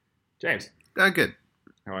James, Oh, good.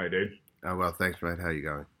 how are you, dude? Oh, well, thanks, mate. How are you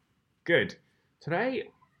going? Good. Today,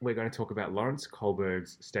 we're going to talk about Lawrence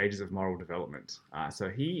Kohlberg's stages of moral development. So,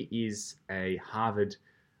 he is a Harvard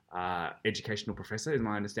educational professor, is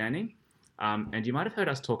my understanding. And you might have heard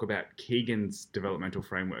us talk about Keegan's developmental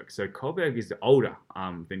framework. So, Kohlberg is older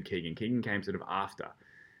than Keegan. Keegan came sort of after.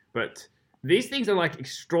 But these things are like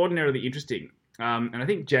extraordinarily interesting. And I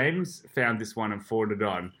think James found this one and forwarded it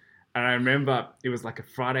on. And I remember it was like a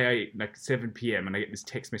Friday, like 7 p.m., and I get this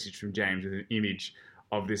text message from James with an image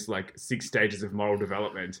of this like 6 stages of moral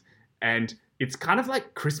development, and it's kind of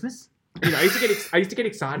like Christmas. I used to get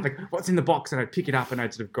excited, like what's in the box, and I'd pick it up and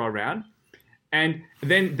I'd sort of go around, and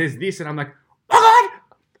then there's this, and I'm like, oh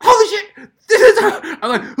God, holy shit, this is. I'm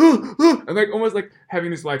like, I'm like almost like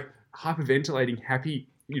having this like hyperventilating, happy,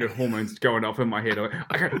 hormones going off in my head. I'm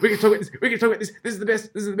like, okay, we can talk about this. We can talk about this. This is the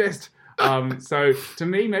best. This is the best. So to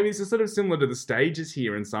me, maybe this is sort of similar to the stages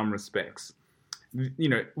here in some respects.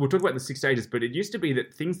 We'll talk about the 6 stages, but it used to be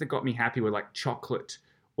that things that got me happy were like chocolate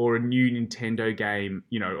or a new Nintendo game,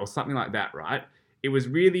 or something like that, right? It was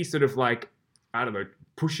really sort of like, I don't know,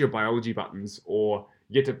 push your biology buttons or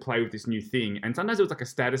get to play with this new thing. And sometimes it was like a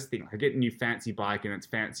status thing. Like I get a new fancy bike and it's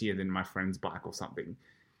fancier than my friend's bike or something.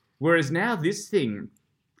 Whereas now this thing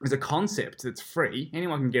is a concept that's free.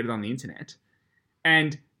 Anyone can get it on the internet.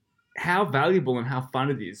 And how valuable and how fun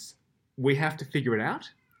it is, we have to figure it out.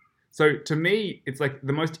 So to me, it's like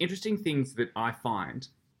the most interesting things that I find,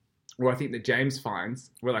 or I think that James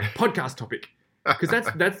finds, were like podcast topic, because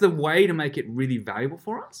that's the way to make it really valuable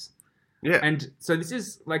for us. Yeah. And so this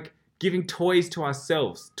is like giving toys to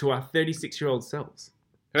ourselves, to our 36-year-old selves.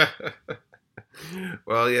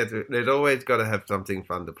 Well, yeah, there's always got to have something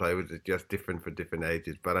fun to play with. It's just different for different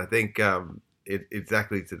ages. But I think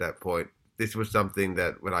exactly to that point, this was something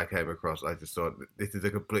that when I came across, I just thought this is a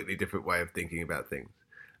completely different way of thinking about things.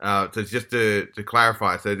 So just to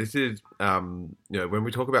clarify, so this is, when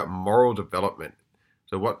we talk about moral development,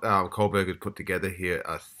 so what Kohlberg has put together here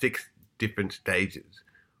are 6 different stages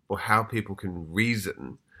for how people can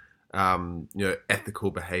reason, ethical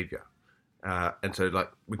behavior. And so like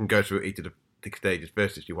we can go through each of the 6 stages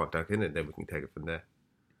first if you want, Duncan, and then we can take it from there.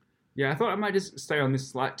 Yeah, I thought I might just stay on this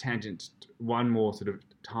slight tangent one more sort of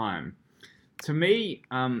time. To me,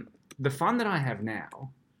 the fun that I have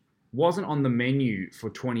now wasn't on the menu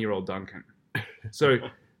for 20-year-old Duncan. So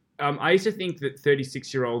I used to think that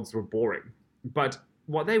 36-year-olds were boring. But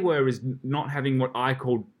what they were is not having what I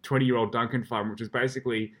called 20-year-old Duncan fun, which is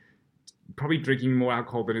basically probably drinking more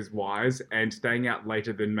alcohol than is wise and staying out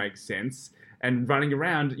later than makes sense and running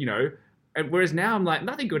around, And whereas now I'm like,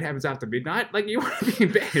 nothing good happens after midnight. Like, you want to be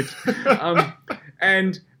in bed.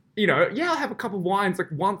 I'll have a couple of wines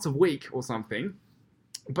like once a week or something.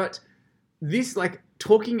 But this, like,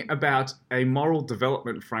 talking about a moral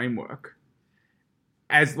development framework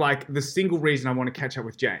as, like, the single reason I want to catch up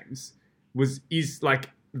with James is like,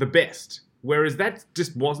 the best. Whereas that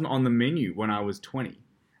just wasn't on the menu when I was 20.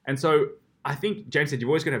 And so I think James said, you've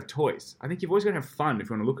always got to have toys. I think you've always got to have fun if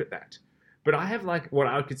you want to look at that. But I have like what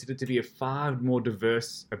I would consider to be a far more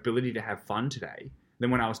diverse ability to have fun today than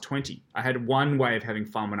when I was 20. I had one way of having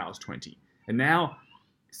fun when I was 20. And now,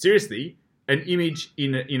 seriously, an image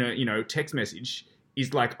in a text message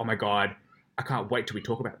is like, oh my God, I can't wait till we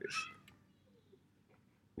talk about this.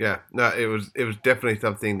 Yeah, no, it was definitely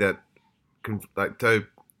something that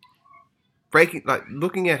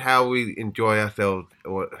looking at how we enjoy ourselves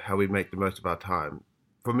or how we make the most of our time.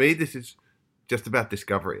 For me, this is just about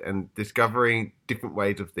discovery, and discovering different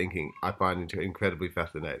ways of thinking I find incredibly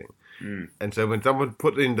fascinating. And so when someone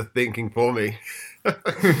put in the thinking for me,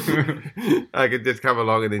 I could just come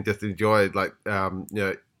along and then just enjoy it. Like,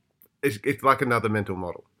 it's like another mental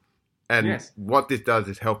model. And Yes. What this does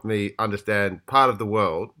is help me understand part of the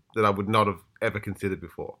world that I would not have ever considered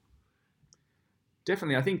before.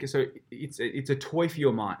 Definitely, I think so. It's a toy for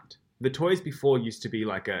your mind. The toys before used to be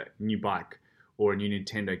like a new bike or a new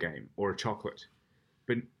Nintendo game or a chocolate,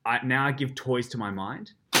 but now I give toys to my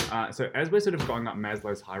mind. So as we're sort of going up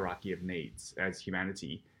Maslow's hierarchy of needs as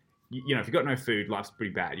humanity, if you've got no food, life's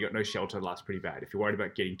pretty bad. You got no shelter, life's pretty bad. If you're worried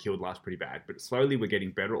about getting killed, life's pretty bad. But slowly we're getting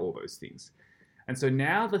better at all those things. And so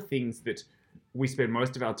now the things that we spend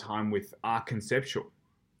most of our time with are conceptual.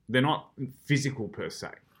 They're not physical per se.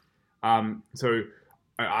 So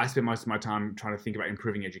I spend most of my time trying to think about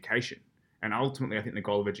improving education. And ultimately, I think the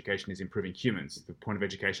goal of education is improving humans. The point of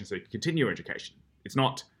education is so you can continue your education. It's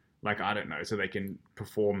not like, I don't know, so they can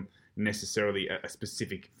perform necessarily a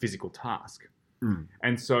specific physical task.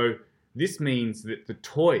 And so this means that the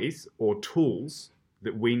toys or tools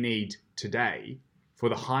that we need today for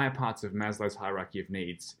the higher parts of Maslow's hierarchy of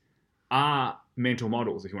needs are mental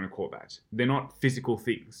models, if you want to call it that. They're not physical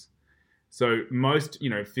things. So most,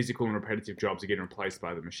 physical and repetitive jobs are getting replaced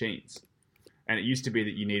by the machines. And it used to be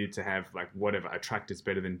that you needed to have like whatever, a tractor's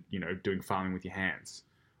better than, doing farming with your hands,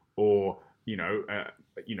 or,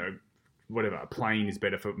 whatever, a plane is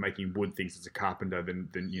better for making wood things as a carpenter than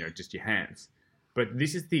just your hands. But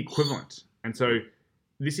this is the equivalent. And so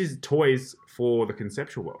this is toys for the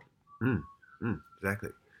conceptual world. Exactly.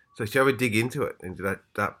 So shall we dig into it and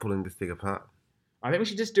start pulling this thing apart? I think we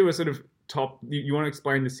should just do a sort of top. You want to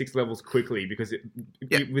explain the 6 levels quickly because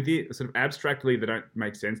with it sort of abstractly they don't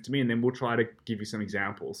make sense to me, and then we'll try to give you some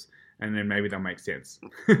examples, and then maybe they'll make sense.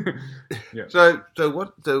 Yeah. So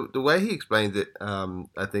the way he explains it,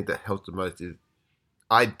 I think that helps the most is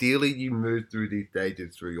ideally you move through these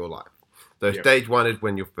stages through your life. So stage 1 is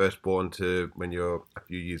when you're first born to when you're a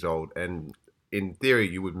few years old, and in theory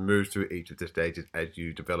you would move through each of the stages as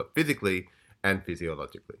you develop physically and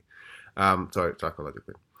physiologically.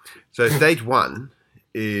 Psychologically. So stage 1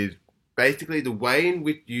 is basically the way in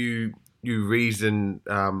which you reason,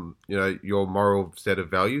 your moral set of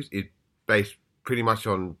values is based pretty much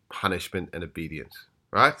on punishment and obedience,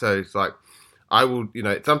 right? So it's like, I will,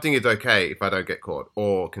 something is okay if I don't get caught,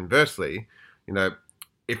 or conversely,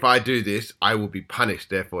 if I do this, I will be punished,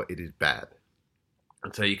 therefore it is bad.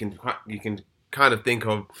 And so you can kind of think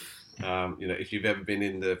of, if you've ever been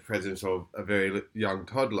in the presence of a very young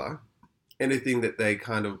toddler, anything that they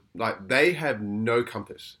kind of like, they have no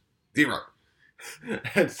compass, zero.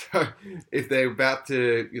 And so if they're about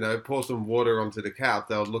to, pour some water onto the couch,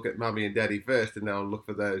 they'll look at mummy and daddy first, and they'll look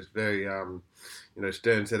for those very,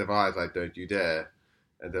 stern set of eyes like, don't you dare.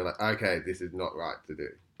 And they're like, okay, this is not right to do.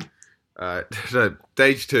 So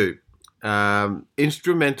stage 2,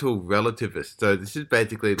 instrumental relativist. So this is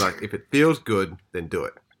basically like, if it feels good, then do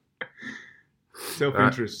it.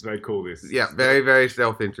 Self-interest, they call this. Yeah, very, very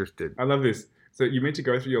self-interested. I love this. So you meant to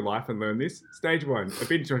go through your life and learn this. Stage 1, a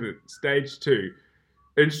bit interested. Stage 2,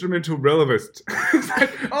 instrumental relevist.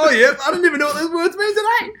 Oh, yep, I don't even know what those words mean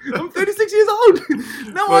today. I'm 36 years old.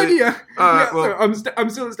 No idea. So I'm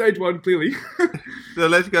still at stage 1, clearly. So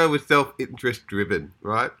let's go with self-interest driven,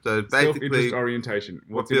 right? So basically, self-interest orientation.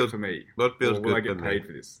 What's in it for me? What feels good for me? Will I get paid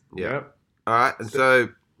for this? Yeah. Yep. All right, and so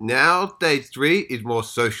now stage 3 is more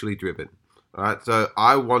socially driven. All right, so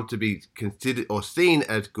I want to be considered or seen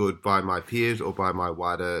as good by my peers or by my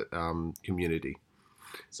wider community.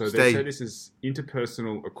 So they say this is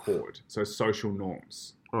interpersonal accord, so social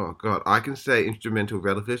norms. Oh, God, I can say instrumental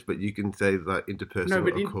relativist, but you can say like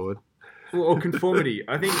interpersonal accord. Or conformity.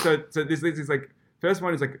 I think so. So this is like, first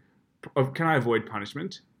one is like, can I avoid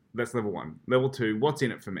punishment? That's level 1. Level 2, what's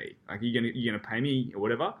in it for me? Like, you're gonna pay me or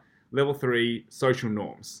whatever. Level 3, social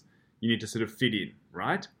norms. You need to sort of fit in,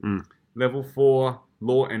 right? Level 4,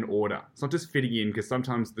 law and order. It's not just fitting in, because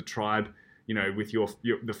sometimes the tribe, with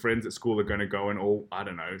the friends at school are going to go and all, I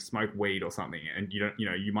don't know, smoke weed or something, and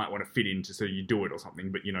you might want to fit in so you do it or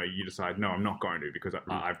something, but you decide, no, I'm not going to, because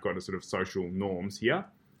I've got a sort of social norms here.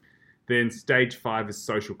 Then stage 5 is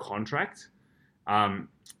social contract,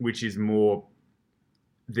 which is more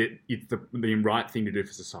that it's the right thing to do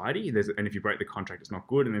for society. And if you break the contract, it's not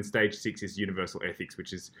good. And then stage 6 is universal ethics,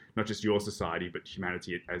 which is not just your society, but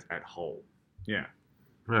humanity as at whole. Yeah.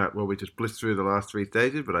 Right. Well, we just blitzed through the last 3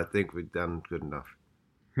 stages, but I think we've done good enough.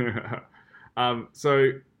 I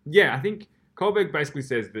think Kohlberg basically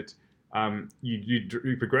says that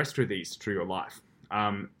you progress through these through your life,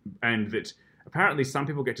 and that apparently some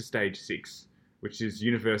people get to stage 6, which is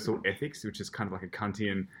universal ethics, which is kind of like a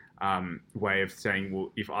Kantian way of saying,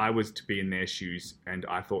 well, if I was to be in their shoes and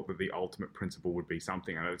I thought that the ultimate principle would be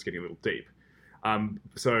something, I know it's getting a little deep.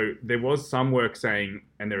 So there was some work saying,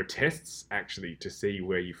 and there are tests actually to see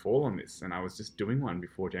where you fall on this. And I was just doing one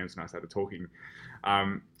before James and I started talking.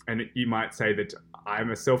 And you might say that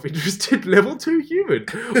I'm a self-interested level 2 human,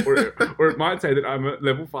 or it might say that I'm a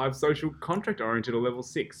level 5 social contract oriented, or level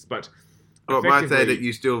 6. But it might say that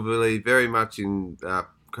you still believe very much in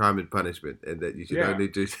crime and punishment, and that you should only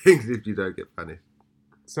do things if you don't get punished.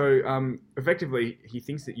 So effectively, he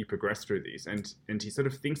thinks that you progress through these, and he sort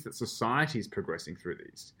of thinks that society is progressing through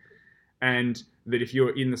these, and that if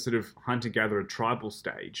you're in the sort of hunter-gatherer tribal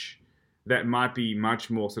stage, that might be much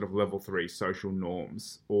more sort of level 3 social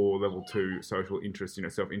norms, or level 2 social interest,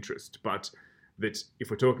 self-interest. But that if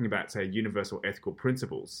we're talking about, say, universal ethical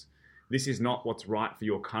principles, this is not what's right for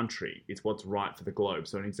your country, it's what's right for the globe.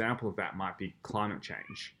 So an example of that might be climate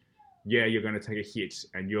change. Yeah, you're going to take a hit,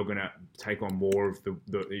 and you're going to take on more of the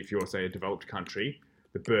if you're, say, a developed country,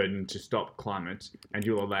 the burden to stop climate, and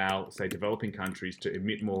you'll allow, say, developing countries to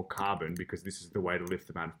emit more carbon because this is the way to lift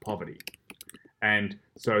them out of poverty. and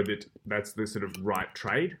so that's the sort of right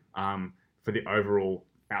trade for the overall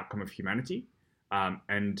outcome of humanity.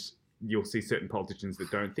 And you'll see certain politicians that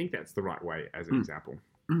don't think that's the right way, as an example.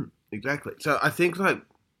 Exactly. So I think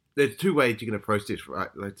there's two ways you can approach this, right?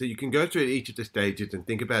 So you can go through each of the stages and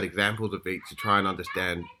think about examples of each to try and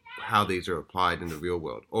understand how these are applied in the real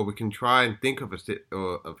world, or we can try and think of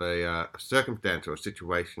a circumstance or a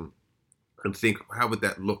situation and think, how would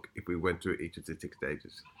that look if we went through each of the 6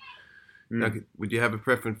 stages? Now, would you have a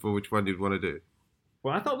preference for which one you'd want to do?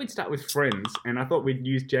 Well, I thought we'd start with friends, and I thought we'd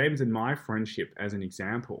use James and my friendship as an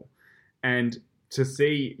example, and to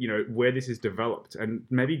see, where this is developed, and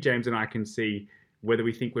maybe James and I can see whether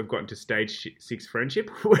we think we've gotten to stage 6 friendship,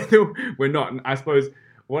 whether we're not. And I suppose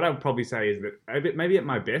what I would probably say is that maybe at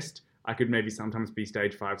my best, I could maybe sometimes be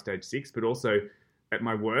stage 5, stage 6, but also at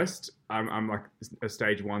my worst, I'm like a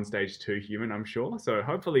stage 1, stage 2 human, I'm sure. So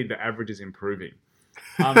hopefully the average is improving.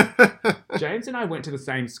 James and I went to the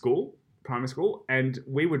same school, primary school, and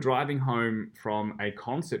we were driving home from a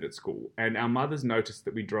concert at school, and our mothers noticed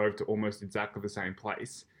that we drove to almost exactly the same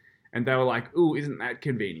place, and they were like, "Ooh, isn't that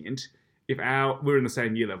convenient? If we're in the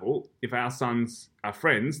same year level, if our sons are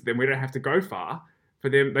friends, then we don't have to go far for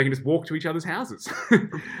them. They can just walk to each other's houses."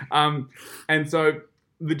 And so,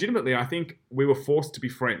 legitimately, I think we were forced to be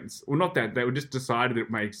friends. Well, not that, they were just decided it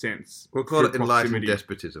made sense. We'll call it enlightened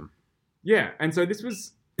despotism. Yeah, and so this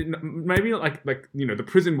was maybe like the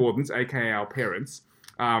prison wardens, aka our parents,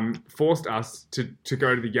 forced us to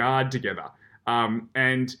go to the yard together,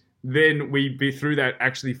 and then we through that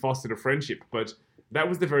actually fostered a friendship. But that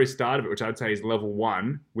was the very start of it, which I'd say is level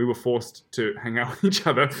 1. We were forced to hang out with each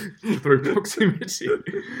other through proximity.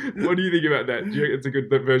 What do you think about that? Do you think it's a good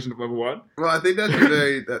version of level 1? Well, I think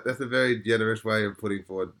that's a very generous way of putting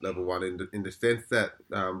forward level 1 in the sense that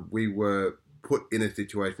we were put in a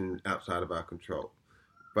situation outside of our control.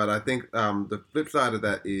 But I think the flip side of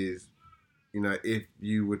that is, if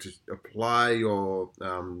you were to apply your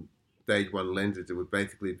stage 1 lenses, it would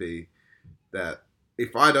basically be that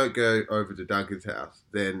if I don't go over to Duncan's house,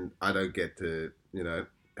 then I don't get to,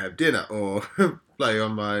 have dinner or play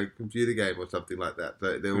on my computer game or something like that.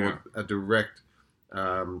 So there was a direct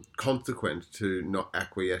consequence to not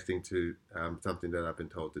acquiescing to something that I've been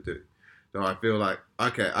told to do. So I feel like,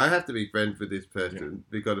 okay, I have to be friends with this person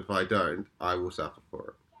because if I don't, I will suffer for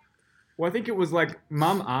it. Well, I think it was like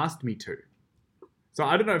Mum asked me to. So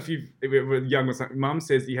I don't know if you were young or something. Mum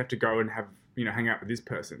says you have to go and have, hang out with this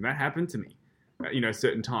person. That happened to me,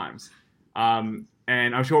 certain times. And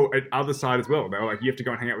I'm sure at other side as well. They were like, you have to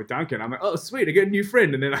go and hang out with Duncan. I'm like, oh, sweet, I get a new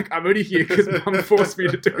friend. And then like, I'm only here because Mum forced me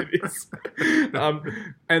to do this.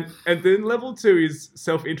 And then level 2 is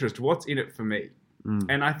self-interest. What's in it for me?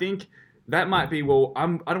 And I think that might be, well, I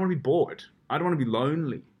don't want to be bored. I don't want to be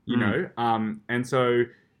lonely, and so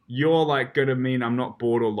you're like going to mean I'm not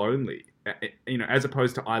bored or lonely, as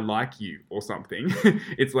opposed to I like you or something.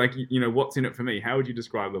 It's like, what's in it for me? How would you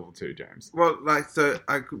describe level 2, James? Well,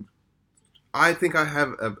 I think I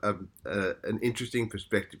have an interesting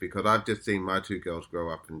perspective because I've just seen my 2 girls grow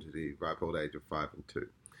up into the ripe old age of 5 and 2.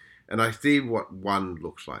 And I see what 1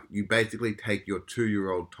 looks like. You basically take your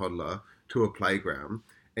 2-year-old toddler to a playground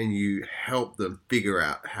and you help them figure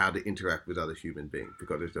out how to interact with other human beings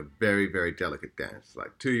because it's a very, very delicate dance.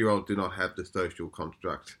 Like 2-year-olds do not have the social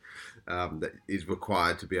construct that is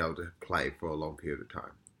required to be able to play for a long period of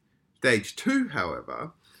time. Stage 2,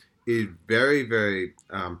 however, is very, very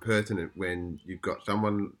pertinent when you've got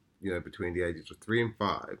someone, between the ages of 3 and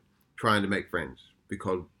 5 trying to make friends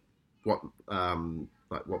because what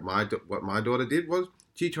my daughter did was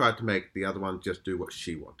she tried to make the other one just do what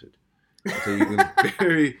she wanted. So you can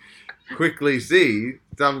very quickly see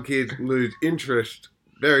some kids lose interest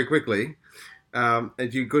very quickly,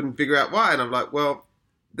 and you couldn't figure out why. And I'm like, well,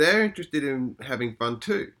 they're interested in having fun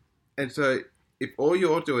too. And so if all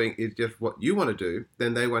you're doing is just what you want to do,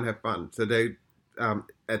 then they won't have fun. So they,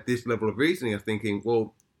 at this level of reasoning, are thinking,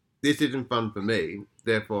 well, this isn't fun for me,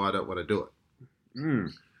 therefore I don't want to do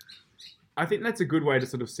it. I think that's a good way to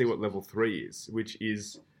sort of see what level 3 is, which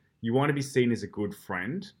is you want to be seen as a good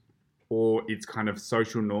friend, or it's kind of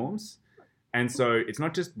social norms. And so it's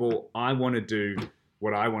not just, well, I want to do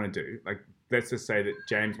what I want to do. Like, let's just say that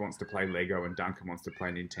James wants to play Lego and Duncan wants to play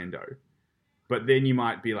Nintendo. But then you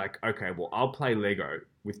might be like, okay, well, I'll play Lego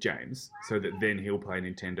with James so that then he'll play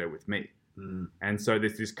Nintendo with me. And so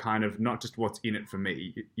there's this kind of not just what's in it for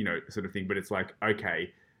me, sort of thing, but it's like,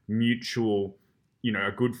 okay, mutual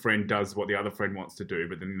a good friend does what the other friend wants to do,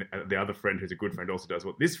 but then the other friend who's a good friend also does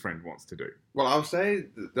what this friend wants to do. Well, I'll say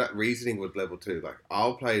that reasoning was level 2. Like,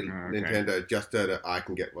 I'll play Nintendo just so that I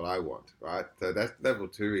can get what I want, right? So that's level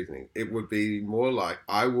 2 reasoning. It would be more like,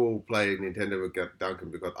 I will play Nintendo with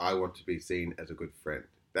Duncan because I want to be seen as a good friend.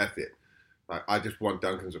 That's it. Like, I just want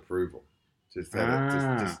Duncan's approval. To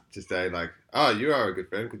say like, oh, you are a good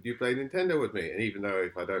friend because you play Nintendo with me. And even though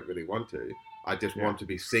if I don't really want to, I just want to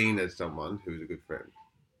be seen as someone who's a good friend.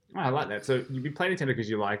 Oh, I like that. So you play Nintendo because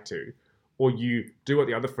you like to, or you do what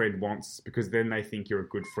the other friend wants because then they think you're a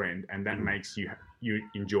good friend, and that makes you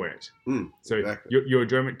enjoy it. So exactly. your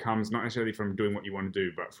enjoyment comes not necessarily from doing what you want to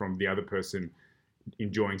do, but from the other person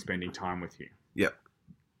enjoying spending time with you. Yep.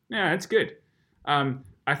 Yeah, that's good.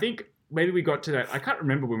 I think maybe we got to that. I can't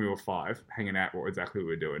remember when we were 5 hanging out what exactly we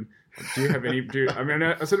were doing. Do you have any? I mean,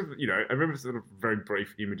 I sort of, I remember sort of very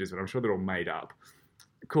brief images, but I'm sure they're all made up.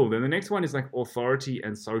 Cool. Then the next one is like authority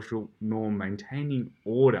and social norm, maintaining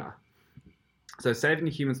order. So saving a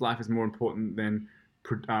human's life is more important than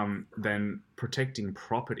protecting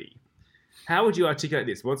property. How would you articulate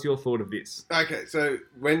this? What's your thought of this? Okay, so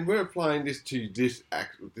when we're applying this to this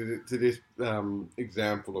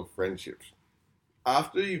example of friendships,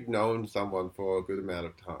 after you've known someone for a good amount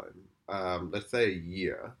of time, let's say a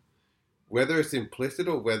year, whether it's implicit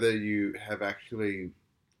or whether you have actually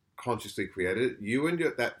consciously created it, you and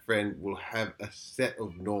that friend will have a set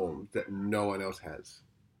of norms that no one else has.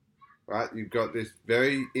 Right? You've got this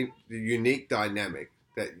very unique dynamic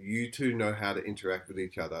that you two know how to interact with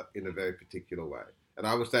each other in a very particular way. And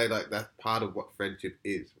I would say like that's part of what friendship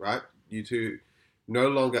is, right? You two no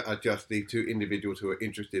longer are just the two individuals who are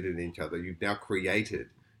interested in each other. You've now created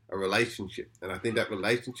a relationship. And I think that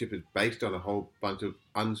relationship is based on a whole bunch of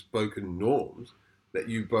unspoken norms that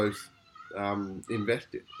you both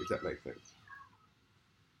invested, if that makes sense.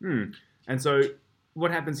 And so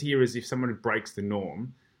what happens here is if someone breaks the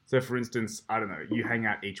norm, so for instance, I don't know, you hang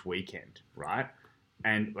out each weekend, right?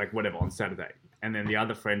 And like whatever, on Saturday. And then the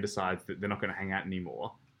other friend decides that they're not going to hang out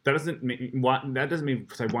anymore. That doesn't mean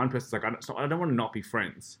say one person's like, I don't want to not be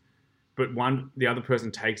friends. But the other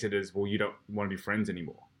person takes it as, well, you don't want to be friends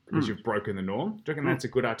anymore because you've broken the norm. Do you reckon that's a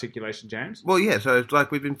good articulation, James? Well, yeah. So it's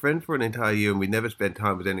like we've been friends for an entire year and we never spent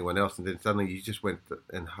time with anyone else. And then suddenly you just went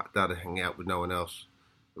and started hanging out with no one else,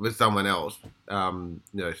 with someone else.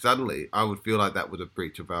 Suddenly I would feel like that was a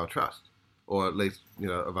breach of our trust, or at least,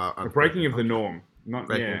 of our... A breaking of the norm.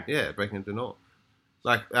 Breaking of the norm.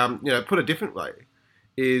 Like, put a different way,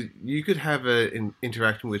 is you could have an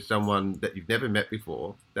interaction with someone that you've never met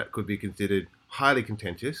before that could be considered highly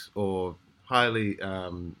contentious or highly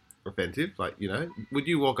offensive. Like, would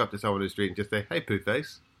you walk up to someone in the street and just say, "Hey, poo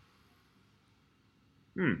face"?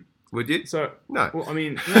 Would you? So no. Well, I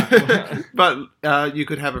mean, no. But you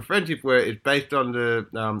could have a friendship where it's based on the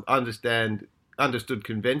understood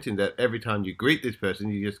convention that every time you greet this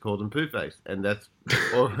person, you just call them poo face, and that's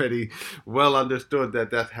already well understood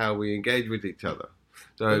that that's how we engage with each other.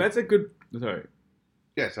 So well, that's a good. Sorry.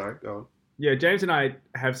 Yeah. Sorry. Go on. Yeah, James and I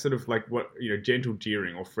have sort of like gentle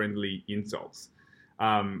jeering or friendly insults.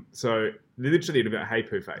 So literally it'll be like, "Hey,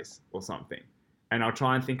 poo face" or something, and I'll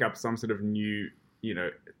try and think up some sort of new,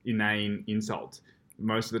 inane insult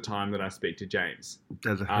most of the time that I speak to James.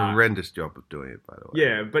 Does a horrendous job of doing it, by the way.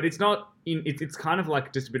 Yeah, but it's not. It's kind of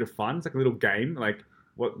like just a bit of fun. It's like a little game. Like,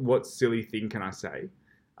 what silly thing can I say?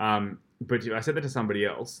 But if I said that to somebody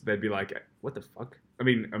else, they'd be like, "What the fuck?" I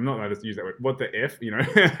mean, I'm not allowed to use that word. What the F?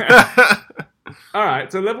 All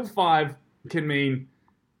right. So level 5 can mean.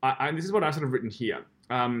 This is what I've sort of written here.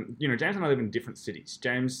 James and I live in different cities.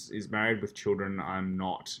 James is married with children. I'm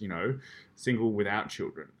not. Single without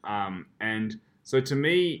children. And so to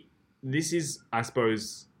me, this is, I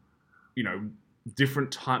suppose,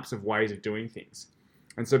 different types of ways of doing things.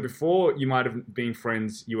 And so before you might have been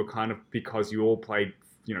friends, you were kind of because you all played,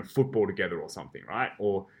 football together or something, right?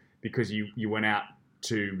 Or because you went out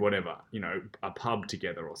to whatever, a pub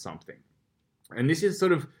together or something. And this is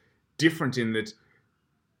sort of different in that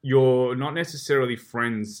you're not necessarily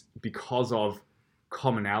friends because of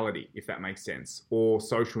commonality, if that makes sense, or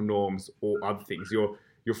social norms or other things.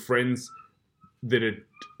 You're friends that are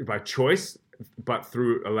by choice, but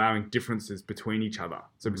through allowing differences between each other.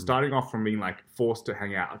 So starting off from being like forced to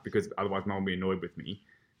hang out because otherwise mum will be annoyed with me,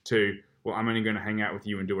 to, well, I'm only going to hang out with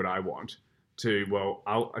you and do what I want, to, well,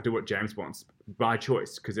 I'll do what James wants by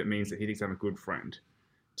choice because it means that he thinks I'm a good friend,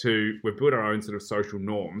 to, we've built our own sort of social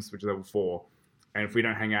norms, which is level 4. And if we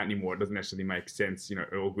don't hang out anymore, it doesn't necessarily make sense,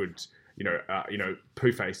 all good,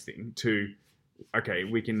 poo face thing, to, okay,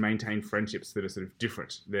 we can maintain friendships that are sort of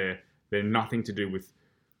different. They're nothing to do with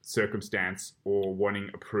circumstance or wanting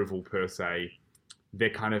approval per se. they're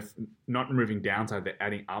kind of not removing downside, they're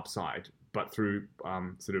adding upside, but through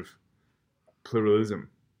sort of pluralism.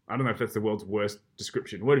 I don't know if that's the world's worst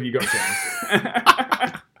description. What have you got, James?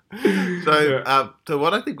 So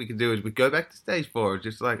what I think we can do is we go back to stage 4,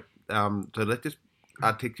 just like, so let's just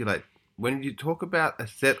articulate. When you talk about a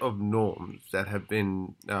set of norms that have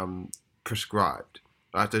been prescribed,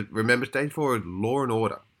 right? So remember, stage 4 is law and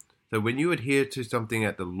order. So when you adhere to something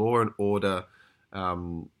at the law and order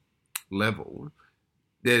level,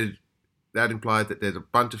 that implies that there's a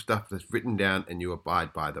bunch of stuff that's written down and you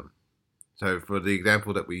abide by them. So for the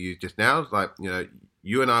example that we used just now, it's like,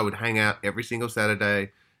 you and I would hang out every single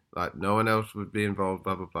Saturday, like no one else would be involved,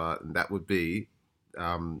 blah, blah, blah. And that would be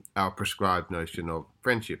our prescribed notion of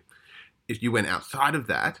friendship. If you went outside of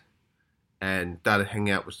that and started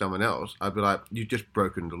hanging out with someone else, I'd be like, you've just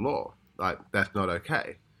broken the law. Like, that's not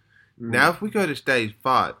okay. Now, if we go to stage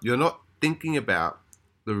 5, you're not thinking about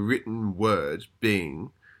the written words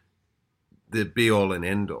being the be-all and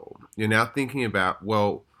end-all. You're now thinking about,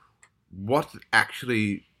 well, what's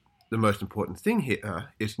actually the most important thing here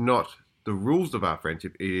is not the rules of our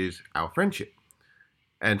friendship, it is our friendship.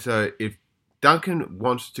 And so if Duncan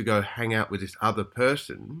wants to go hang out with this other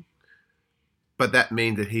person, but that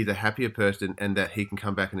means that he's a happier person and that he can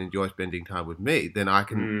come back and enjoy spending time with me, then I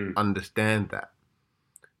can understand that.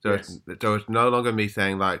 So, yes. It's no longer me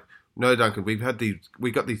saying like, no, Duncan, we've got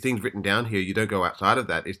these things written down here. You don't go outside of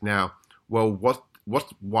that. It's now, well,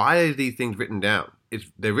 why are these things written down?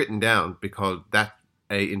 They're written down because that's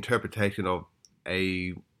a interpretation of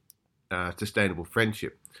a sustainable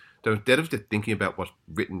friendship. So instead of just thinking about what's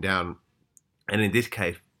written down, and in this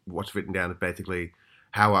case, what's written down is basically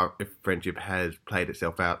how our friendship has played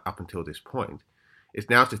itself out up until this point. It's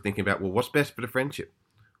now just thinking about, well, what's best for the friendship?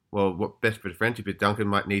 Well, what's best for the friendship is Duncan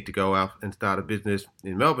might need to go out and start a business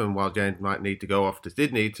in Melbourne, while James might need to go off to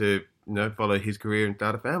Sydney to, follow his career and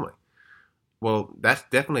start a family. Well, that's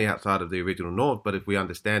definitely outside of the original norm, but if we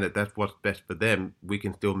understand that that's what's best for them, we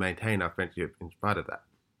can still maintain our friendship in spite of that.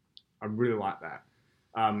 I really like that.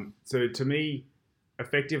 So to me,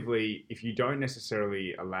 effectively, if you don't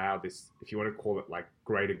necessarily allow this, if you want to call it like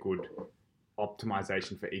greater good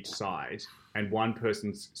optimization for each side, and one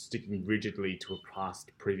person's sticking rigidly to a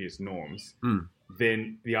previous norms,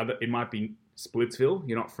 then the other, it might be Splitsville.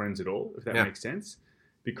 You're not friends at all, if that makes sense.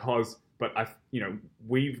 But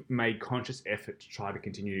we've made conscious effort to try to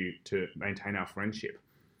continue to maintain our friendship.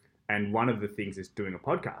 And one of the things is doing a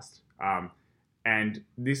podcast. And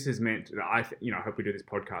this has meant that I hope we do this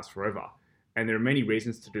podcast forever. And there are many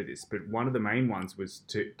reasons to do this, but one of the main ones was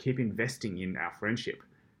to keep investing in our friendship.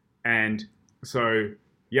 And so,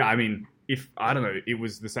 if, I don't know, it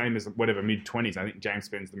was the same as whatever, mid-20s, I think James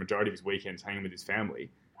spends the majority of his weekends hanging with his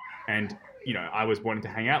family. And, I was wanting to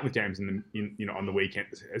hang out with James on the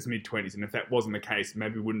weekends as mid-20s. And if that wasn't the case,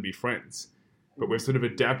 maybe we wouldn't be friends. But we've sort of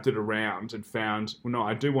adapted around and found, well, no,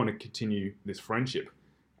 I do want to continue this friendship.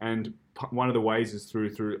 And one of the ways is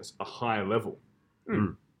through a higher level.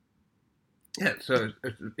 Yeah, so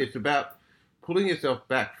it's about pulling yourself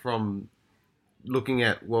back from looking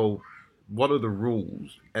at, well, what are the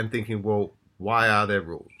rules, and thinking, well, why are there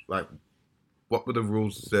rules? Like, what were the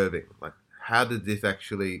rules serving? Like, how did this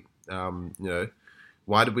actually,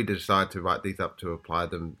 why did we decide to write these up to apply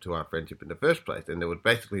them to our friendship in the first place? And it was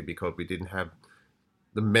basically because we didn't have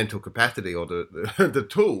the mental capacity or the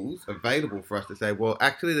tools available for us to say, well,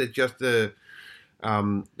 actually, there's just there's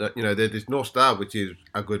this North Star, which is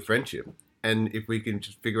a good friendship. And if we can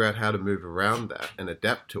just figure out how to move around that and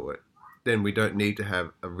adapt to it, then we don't need to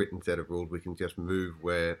have a written set of rules. We can just move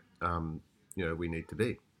where, we need to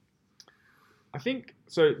be. I think,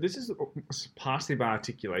 so this is partially by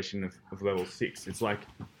articulation of level 6. It's like,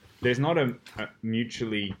 there's not a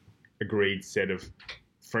mutually agreed set of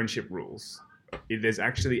friendship rules. There's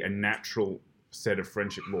actually a natural set of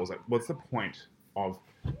friendship laws. Like, what's the point of,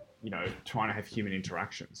 trying to have human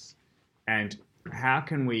interactions? And how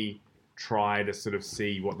can we try to sort of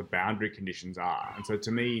see what the boundary conditions are? And so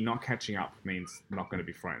to me, not catching up means not going to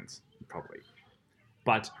be friends, probably.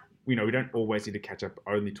 But, we don't always need to catch up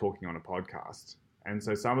only talking on a podcast. And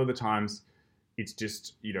so some of the times it's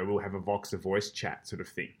just, we'll have a Voxer voice chat sort of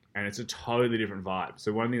thing. And it's a totally different vibe.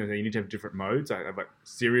 So one thing is that you need to have different modes. I have like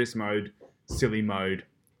serious mode, silly mode,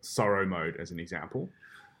 sorrow mode as an example.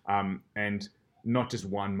 And not just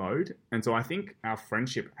one mode. And so I think our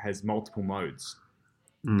friendship has multiple modes.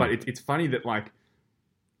 But it's funny that like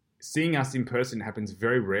seeing us in person happens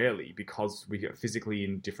very rarely because we are physically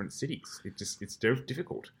in different cities. It's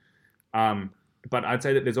difficult. But I'd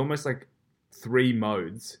say that there's almost like 3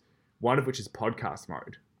 modes, one of which is podcast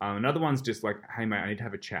mode. Another one's just like, hey mate, I need to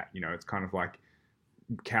have a chat. It's kind of like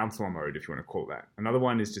counselor mode, if you want to call it that. Another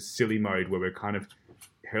one is just silly mode, where we're kind of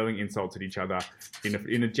hurling insults at each other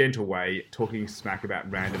in a gentle way, talking smack about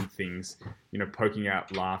random things, poking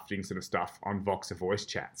out, laughing sort of stuff on Voxer voice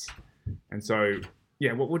chats. And so,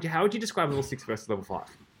 yeah, how would you describe level 6 versus level 5?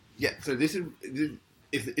 Yeah, so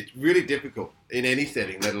it's really difficult in any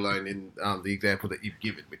setting, let alone in the example that you've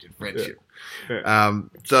given, which is friendship. Yeah.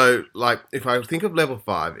 So, like, if I think of level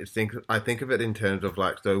 5, I think of it in terms of,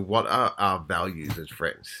 like, so what are our values as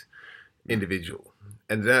friends, individual?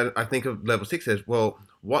 And then I think of level 6 as, well,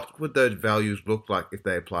 what would those values look like if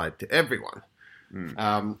they applied to everyone?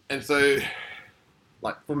 And so,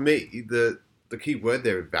 like, for me, the key word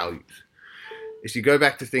there is values. If you go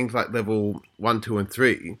back to things like level 1, 2, and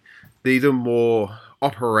 3, these are more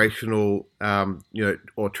operational,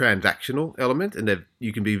 or transactional elements, and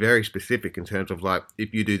you can be very specific in terms of, like,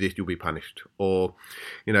 if you do this, you'll be punished, or,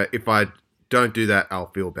 if I don't do that,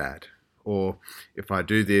 I'll feel bad, or if I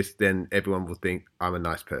do this, then everyone will think I'm a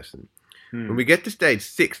nice person. When we get to stage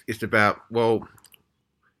 6, it's about, well,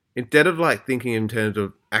 instead of, like, thinking in terms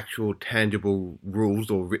of actual tangible rules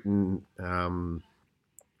or written,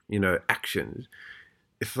 actions,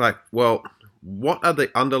 it's like, well, what are the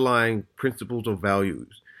underlying principles or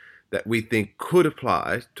values that we think could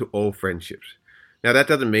apply to all friendships? Now, that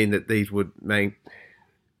doesn't mean that these would make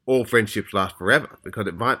all friendships last forever, because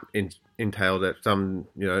it might entail that some,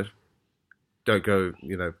 don't go,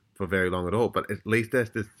 for very long at all, but at least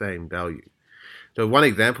there's the same value. So one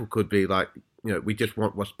example could be like, we just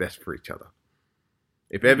want what's best for each other.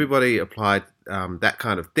 If everybody applied that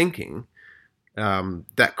kind of thinking,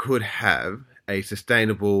 that could have a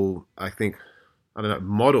sustainable,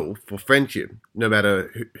 model for friendship, no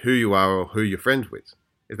matter who you are or who you're friends with,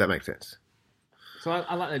 if that makes sense. So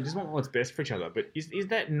I like that. Just want what's best for each other. But is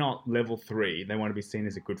that not level 3? They want to be seen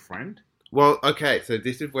as a good friend? Well, okay. So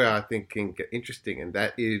this is where I think can get interesting, and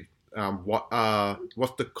that is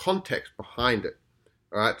what's the context behind it.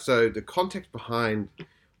 All right. So the context behind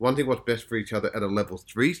wanting what's best for each other at a level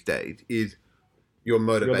 3 stage is your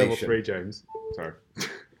motivation. You're level 3, James. Sorry.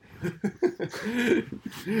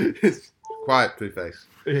 Quiet, Two-Face.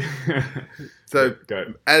 So,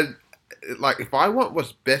 go. If I want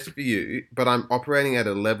what's best for you, but I'm operating at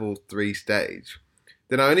a level 3 stage,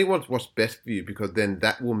 then I only want what's best for you because then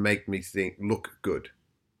that will make me look good.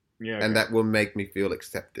 Yeah. Okay. And that will make me feel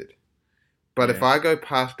accepted. But if I go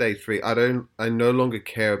past stage 3, I no longer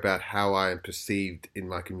care about how I am perceived in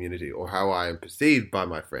my community or how I am perceived by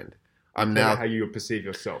my friend. I'm now how you perceive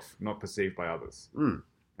yourself, not perceived by others. Mm.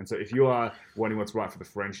 And so if you are wanting what's right for the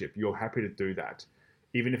friendship, you're happy to do that,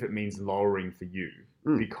 even if it means lowering for you,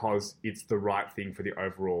 because it's the right thing for the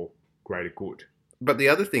overall greater good. But the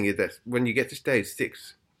other thing is that when you get to stage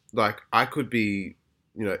 6, like, I could be,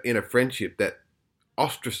 in a friendship that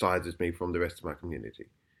ostracizes me from the rest of my community.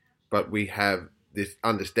 But we have this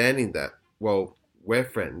understanding that, well, we're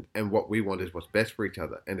friends and what we want is what's best for each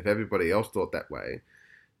other. And if everybody else thought that way,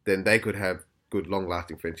 then they could have good,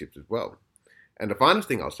 long-lasting friendships as well. And the final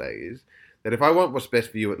thing I'll say is that if I want what's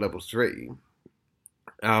best for you at level 3,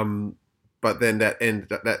 but then that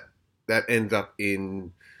ends up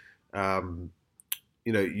in,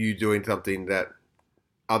 you doing something that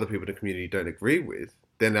other people in the community don't agree with,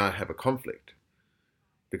 then I have a conflict.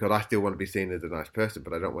 Because I still want to be seen as a nice person,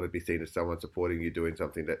 but I don't want to be seen as someone supporting you doing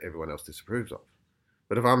something that everyone else disapproves of.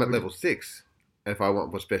 But if I'm at level 6, and if I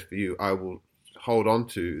want what's best for you, I will hold on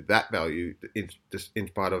to that value in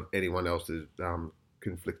spite of anyone else's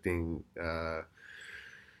conflicting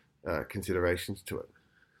considerations to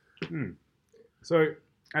it. So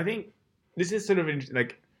I think this is sort of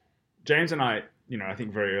like James and I, I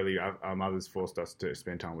think very early our mothers forced us to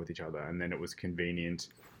spend time with each other, and then it was convenient.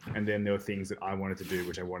 And then there were things that I wanted to do,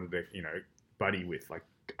 which I wanted to, buddy with, like,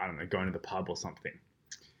 I don't know, going to the pub or something.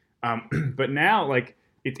 But now, like,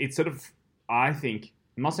 it's sort of, I think,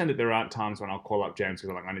 I'm not saying that there aren't times when I'll call up James because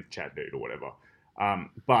I'm like, I need to chat, dude, or whatever.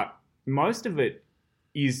 But most of it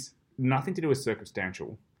is nothing to do with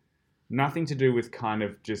circumstantial, nothing to do with kind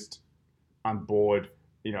of just I'm bored,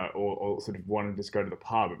 or sort of wanting to just go to the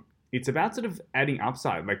pub. It's about sort of adding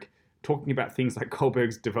upside, like talking about things like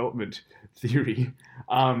Kohlberg's development theory.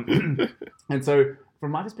 And so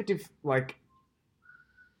from my perspective, like,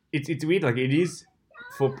 it's weird. Like, it is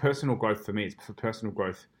for personal growth for me. It's for personal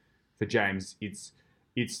growth for James. It's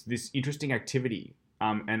this interesting activity.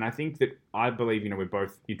 And I think that I believe, we're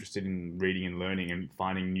both interested in reading and learning and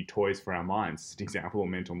finding new toys for our minds, as an example, or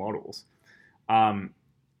mental models.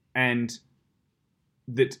 And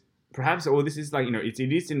that perhaps, or this is like, it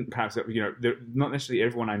is in perhaps, not necessarily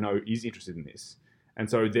everyone I know is interested in this. And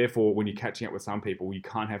so therefore, when you're catching up with some people, you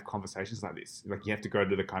can't have conversations like this. Like, you have to go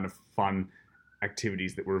to the kind of fun,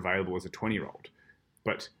 activities that were available as a 20-year-old.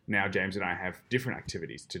 But now James and I have different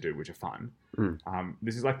activities to do, which are fun.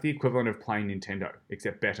 This is like the equivalent of playing Nintendo,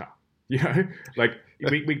 except better. You know, like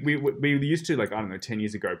we used to, like, I don't know, 10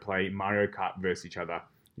 years ago, play Mario Kart versus each other,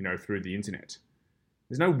 you know, through the internet.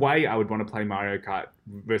 There's no way I would want to play Mario Kart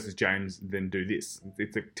versus James than do this.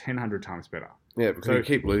 It's like 1,000 times better. Yeah, because you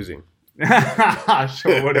keep losing.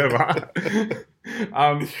 Sure, whatever.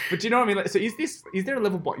 But do you know what I mean? Like, so is there a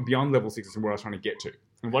level beyond level 6 is where I was trying to get to?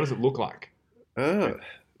 And what does it look like? Oh,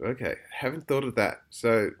 okay. Haven't thought of that.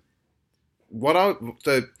 So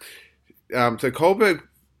Kohlberg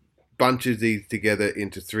bunches these together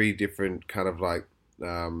into 3 different kind of like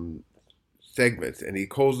segments, and he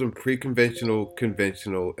calls them pre-conventional,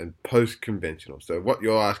 conventional, and post-conventional. So what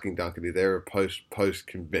you're asking, Duncan, is there a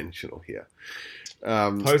post-conventional here?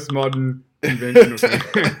 Postmodern, conventional.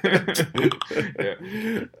 Yeah.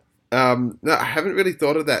 No, I haven't really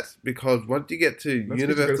thought of that, because once you get to That's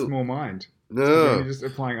universal, you've got a small mind. No, you're just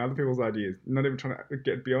applying other people's ideas, not even trying to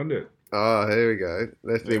get beyond it. Oh, here we go.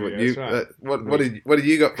 Let's see what you right. what do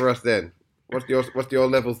you got for us then? What's your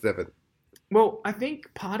level 7? Well, I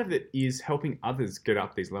think part of it is helping others get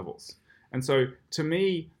up these levels. And so, to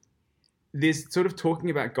me, there's sort of talking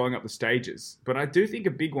about going up the stages. But I do think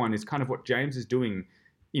a big one is kind of what James is doing,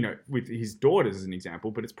 you know, with his daughters as an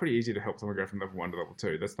example. But it's pretty easy to help someone go from level 1 to level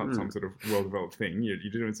 2. That's not some sort of well-developed thing. You're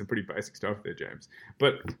doing some pretty basic stuff there, James.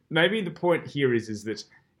 But maybe the point here is that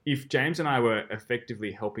if James and I were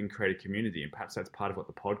effectively helping create a community, and perhaps that's part of what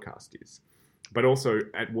the podcast is, but also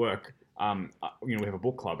at work, you know, we have a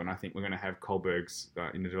book club, and I think we're going to have Kohlberg's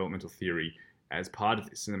in the developmental theory as part of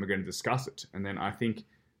this, and then we're going to discuss it. And then I think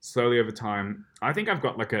slowly over time, I think I've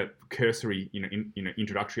got like a cursory,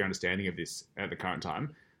 introductory understanding of this at the current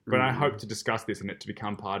time. But I hope to discuss this and it to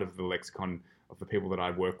become part of the lexicon of the people that I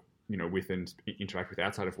work, you know, with and interact with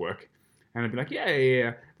outside of work. And I'd be like,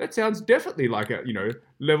 yeah, that sounds definitely like a, you know,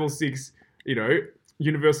 level 6, you know,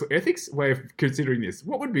 universal ethics way of considering this.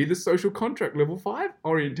 What would be the social contract level 5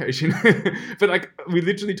 orientation? But like, we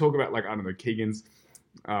literally talk about, like, I don't know, Keegan's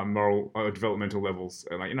moral developmental levels,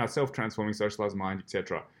 like, you know, self-transforming, socialized mind,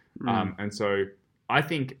 etc. And so I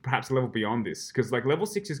think perhaps a level beyond this, because like level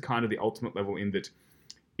 6 is kind of the ultimate level in that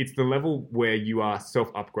it's the level where you are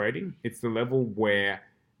self-upgrading. It's the level where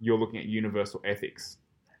you're looking at universal ethics,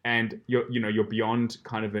 and you're beyond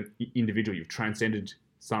kind of an individual. You've transcended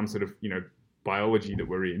some sort of, you know, biology that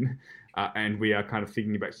we're in, and we are kind of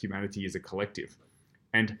thinking about humanity as a collective.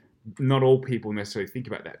 And not all people necessarily think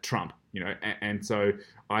about that. Trump, you know, and so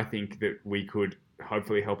I think that we could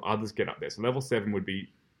hopefully help others get up there. So level 7 would be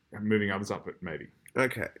moving others up it, maybe.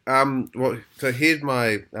 Okay. Well, so here's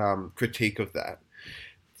my critique of that.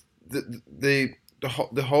 The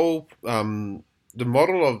whole the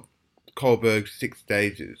model of Kohlberg's 6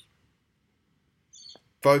 stages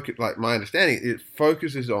focus, like my understanding, it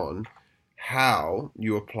focuses on how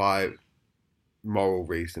you apply moral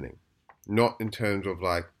reasoning, not in terms of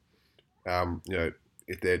like, you know,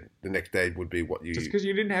 if the next stage would be what you... Just because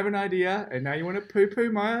you didn't have an idea and now you want to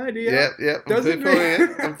poo-poo my idea. Yeah, I'm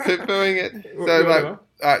poo-pooing it.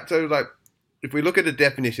 So like, if we look at the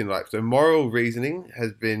definition, like, so moral reasoning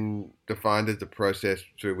has been defined as the process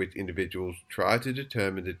through which individuals try to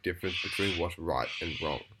determine the difference between what's right and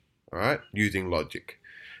wrong, all right, using logic.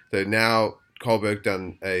 So now Kohlberg's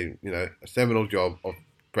done a seminal job of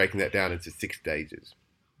breaking that down into 6 stages,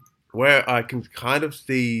 where I can kind of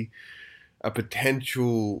see a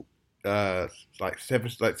potential like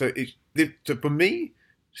 7, like, so for me,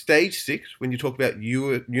 stage 6, when you talk about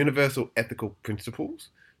universal ethical principles,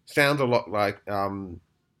 sounds a lot like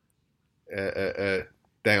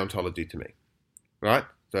deontology to me, right?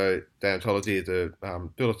 So deontology is a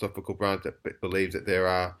philosophical branch that believes that there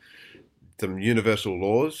are some universal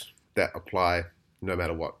laws that apply no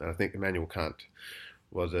matter what. And I think Immanuel Kant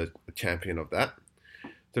was a champion of that.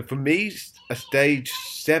 So for me, a stage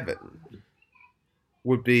 7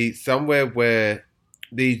 would be somewhere where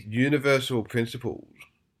these universal principles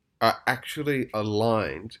are actually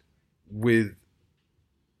aligned with,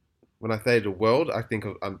 when I say the world, I think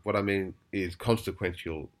of what I mean is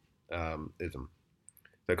consequentialism. So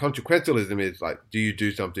consequentialism is like, do you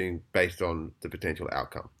do something based on the potential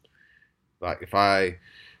outcome? Like, if I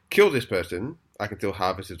kill this person, I can still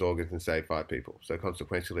harvest his organs and save 5 people. So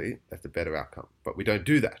consequentially, that's a better outcome. But we don't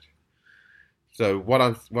do that. So what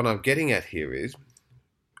I'm getting at here is,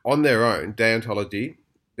 on their own, deontology,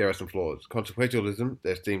 there are some flaws. Consequentialism,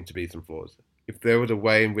 there seem to be some flaws. If there was a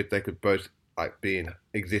way in which they could both like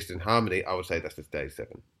exist in harmony, I would say that's a stage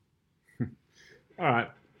 7. All right.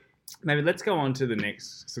 Maybe let's go on to the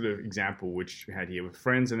next sort of example, which we had here with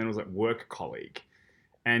friends, and then it was like work colleague.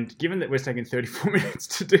 And given that we're taking 34 minutes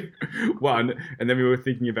to do one, and then we were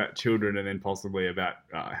thinking about children and then possibly about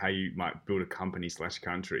how you might build a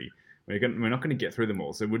company/country, we're not going to get through them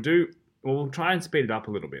all. So we'll try and speed it up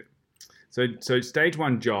a little bit. So stage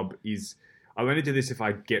one job is, I'll only do this if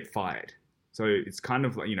I get fired. So it's kind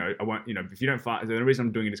of like, I won't, if you don't fire, the only reason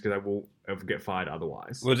I'm doing it is because I will get fired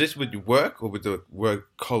otherwise. Well, this with your work or with the work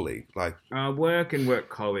colleague? Like work and work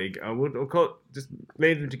colleague. We'll call it, just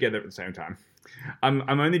leave them together at the same time. I'm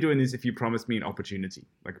only doing this if you promise me an opportunity,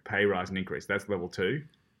 like a pay rise and increase. That's level 2.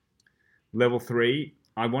 Level 3,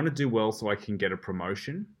 I want to do well so I can get a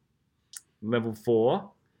promotion. Level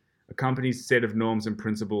 4, a company's set of norms and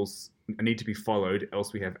principles need to be followed,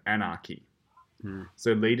 else we have anarchy.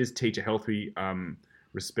 So leaders teach a healthy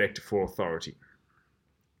respect for authority.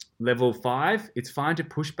 Level 5, it's fine to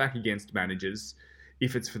push back against managers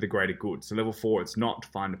if it's for the greater good. So level 4, it's not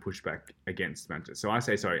fine to push back against managers. So I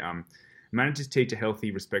say, managers teach a healthy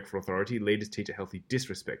respect for authority. Leaders teach a healthy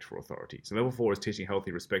disrespect for authority. So level 4 is teaching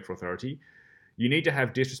healthy respect for authority. You need to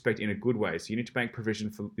have disrespect in a good way. So you need to make provision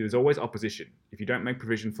for, there's always opposition. If you don't make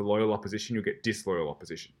provision for loyal opposition, you'll get disloyal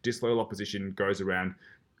opposition. Disloyal opposition goes around,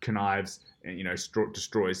 connives, and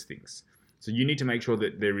destroys things. So you need to make sure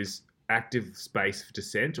that there is active space for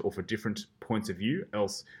dissent or for different points of view,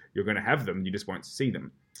 else you're going to have them, you just won't see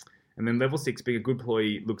them. And then level 6, being a good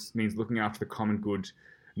employee means looking after the common good,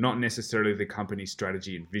 not necessarily the company's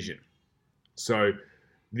strategy and vision. So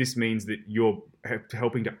this means that you're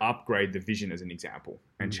helping to upgrade the vision, as an example,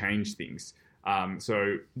 and change things.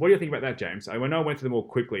 So what do you think about that, James? I know I went through them all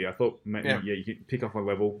quickly. I thought maybe you could pick off a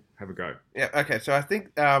level, have a go. Yeah, okay. So I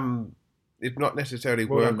think it's not necessarily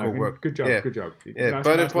work or work. Good job, yeah. good job. Yeah,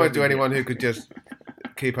 bonus point to anyone who could just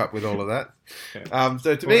keep up with all of that. Yeah.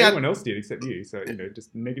 So to me, everyone else did except you. So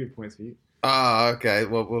just negative points for you. Okay.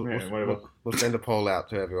 Well, we'll send a poll out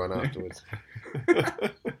to everyone afterwards.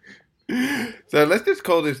 So let's just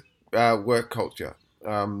call this work culture,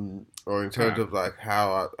 or in terms of like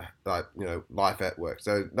how life at work.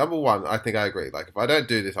 So number 1, I think I agree. Like if I don't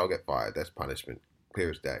do this, I'll get fired. That's punishment, clear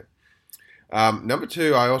as day. Number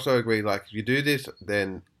 2, I also agree. Like if you do this,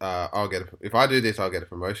 then if I do this, I'll get a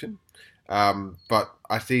promotion. But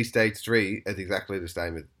I see stage 3 as exactly the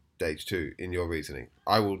same as stage 2 in your reasoning.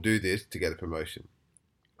 I will do this to get a promotion.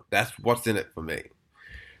 That's what's in it for me.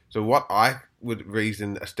 So what I would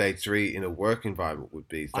reason a stage 3 in a work environment would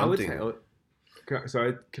be something. I would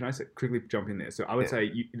say, can I quickly jump in there? So I would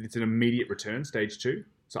say it's an immediate return, stage 2.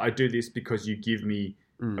 So I do this because you give me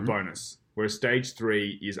a bonus. Whereas stage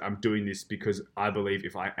 3 is I'm doing this because I believe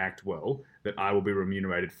if I act well, that I will be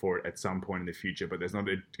remunerated for it at some point in the future, but there's not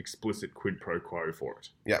an explicit quid pro quo for it.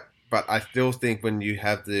 Yeah, but I still think when you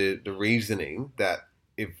have the reasoning that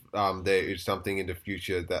if there is something in the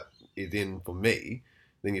future that is in for me,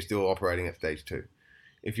 then you're still operating at stage 2.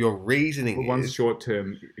 If your reasoning one's short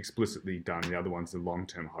term explicitly done, the other one's the long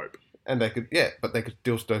term hope. And they could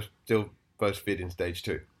still both fit in stage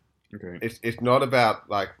 2. Okay. It's not about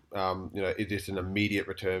like it is an immediate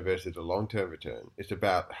return versus a long term return. It's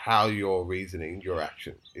about how you're reasoning your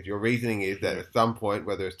actions. If your reasoning is that at some point,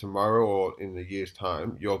 whether it's tomorrow or in a year's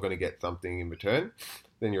time, you're going to get something in return,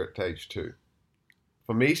 then you're at stage 2.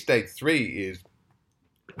 For me, stage 3 is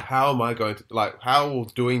how am I going to how will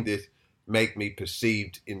doing this make me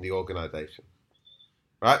perceived in the organization,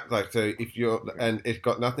 right? Like so, if you're and it's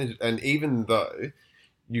got nothing, and even though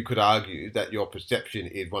you could argue that your perception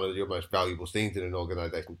is one of your most valuable things in an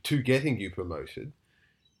organization to getting you promoted,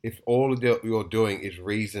 if all of you're doing is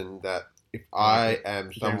reason that if I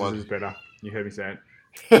am someone... This is better. You heard me say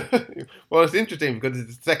it. Well, it's interesting because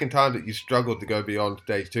it's the second time that you struggled to go beyond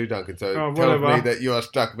stage 2, Duncan. So it tells me that you are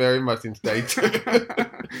stuck very much in stage 2.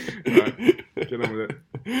 Right. Get on with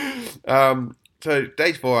it. So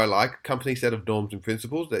stage 4, I like company set of norms and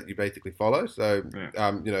principles that you basically follow. So,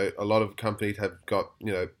 a lot of companies have got,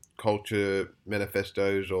 culture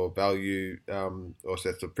manifestos or value or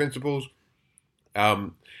sets of principles.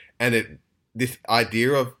 And this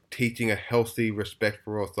idea of teaching a healthy respect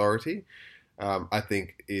for authority, I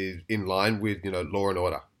think is in line with, law and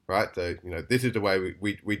order, right? So, this is the way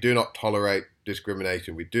we do not tolerate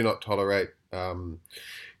discrimination. We do not tolerate,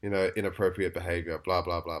 inappropriate behavior, blah,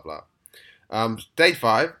 blah, blah, blah. Stage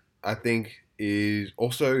 5, I think, is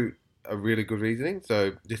also a really good reasoning.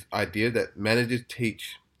 So this idea that managers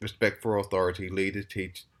teach respect for authority, leaders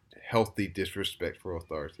teach healthy disrespect for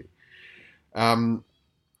authority. I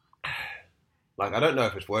don't know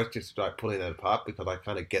if it's worth just like pulling that apart because I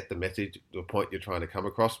kind of get the message, the point you're trying to come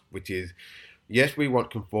across, which is, yes, we want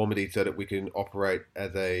conformity so that we can operate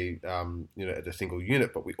as a, as a single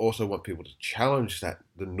unit, but we also want people to challenge the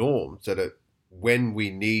norm so that when we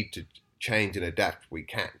need to change and adapt, we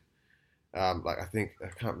can. Like I think I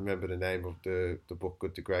can't remember the name of the book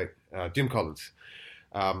Good to Great, Jim Collins,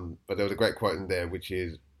 but there was a great quote in there which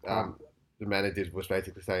is the manager was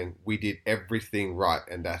basically saying we did everything right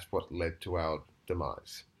and that's what led to our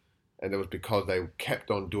demise, and it was because they kept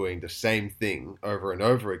on doing the same thing over and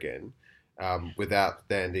over again without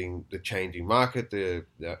standing the changing market, the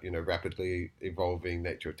rapidly evolving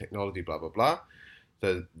nature of technology, blah blah blah.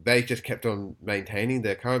 So they just kept on maintaining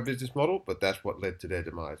their current business model, but that's what led to their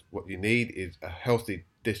demise. What you need is a healthy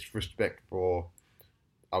disrespect for,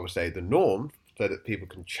 I would say, the norm, so that people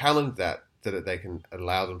can challenge that, so that they can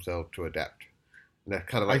allow themselves to adapt. And that's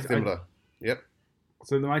kind of like similar. Yep.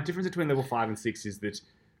 So my difference between level 5 and 6 is that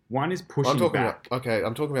one is pushing back.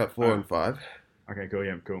 I'm talking about 4 and 5. Okay, cool.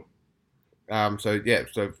 Yeah, cool.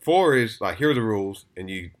 So 4 is like, here are the rules, and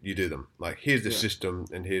you do them. Like, here's the system,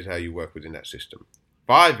 and here's how you work within that system.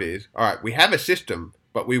 5 is, all right, we have a system,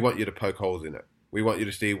 but we want you to poke holes in it. We want you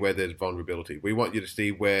to see where there's vulnerability. We want you to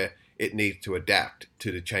see where it needs to adapt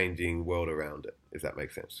to the changing world around it, if that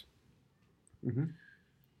makes sense. Mm-hmm.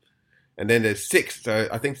 And then there's 6. So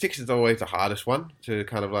I think 6 is always the hardest one to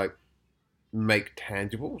kind of like make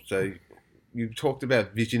tangible. So you talked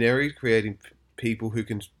about visionaries, creating people who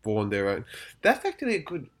can spawn their own. That's actually a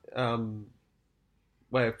good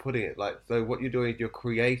way of putting it. Like, so what you're doing is you're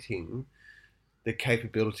creating the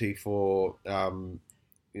capability for,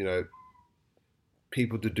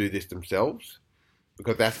 people to do this themselves,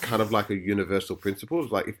 because that's kind of like a universal principle.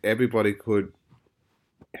 It's like if everybody could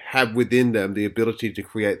have within them the ability to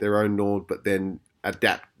create their own norms, but then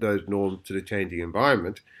adapt those norms to the changing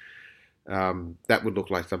environment, that would look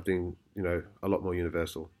like something, a lot more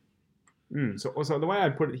universal. So the way I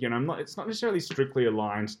put it here, and it's not necessarily strictly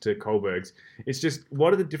aligned to Kohlberg's. It's just,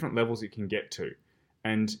 what are the different levels you can get to,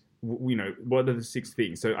 and what are the 6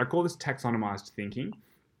 things? So I call this taxonomized thinking,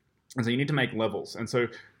 and so you need to make levels. And so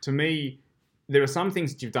to me, there are some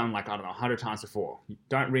things that you've done like, I don't know, 100 times before. You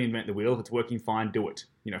don't reinvent the wheel. If it's working fine, do it.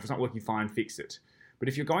 If it's not working fine, fix it. But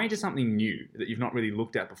if you're going into something new that you've not really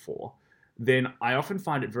looked at before, then I often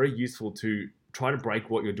find it very useful to try to break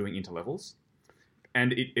what you're doing into levels.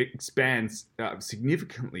 And it expands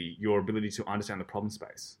significantly your ability to understand the problem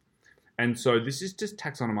space. And so this is just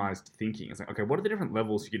taxonomized thinking. It's like, okay, what are the different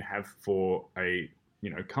levels you can have for a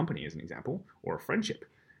company, as an example, or a friendship?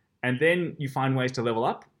 And then you find ways to level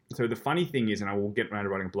up. So the funny thing is, and I will get around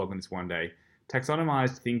to writing a blog on this one day,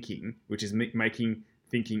 taxonomized thinking, which is making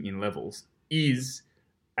thinking in levels, is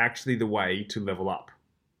actually the way to level up.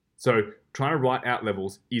 So trying to write out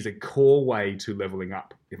levels is a core way to leveling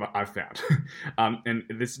up, I've found. And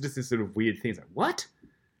this is just this sort of weird thing. It's like, what?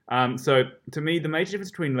 So to me, the major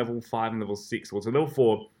difference between level 5 and level 6, so level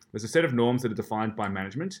 4, there's a set of norms that are defined by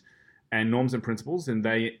management, and norms and principles, and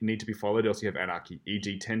they need to be followed, else you have anarchy,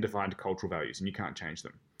 e.g. 10 defined cultural values, and you can't change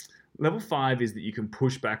them. Level 5 is that you can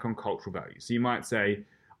push back on cultural values. So you might say,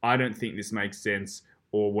 I don't think this makes sense,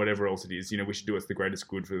 or whatever else it is. We should do what's the greatest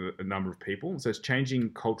good for a number of people. So it's changing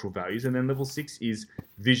cultural values. And then level 6 is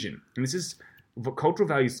vision. And this is, cultural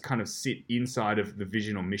values kind of sit inside of the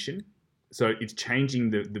vision or mission. So it's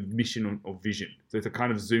changing the mission or vision. So it's a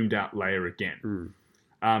kind of zoomed out layer again.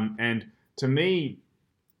 And to me,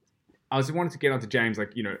 I was wanting to get onto James,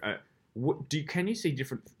 like, can you see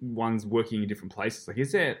different ones working in different places? Like,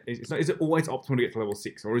 is it always optimal to get to level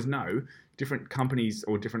 6, or is no different companies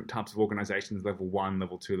or different types of organizations level 1,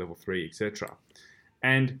 level 2, level 3, etc.?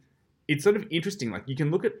 And it's sort of interesting. Like, you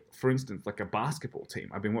can look at, for instance, like a basketball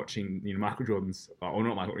team. I've been watching, Michael Jordan's, or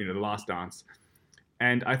not Michael, The Last Dance,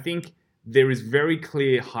 and I think there is very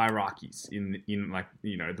clear hierarchies in like,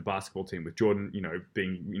 the basketball team, with Jordan,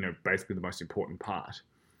 being, basically the most important part.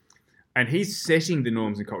 And he's setting the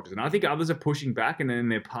norms and cultures. And I think others are pushing back, and then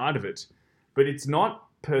they're part of it. But it's not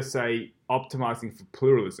per se optimizing for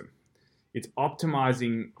pluralism. It's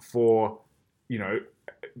optimizing for,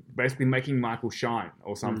 basically making Michael shine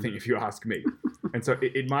or something, if you ask me. And so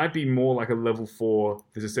it might be more like a level 4.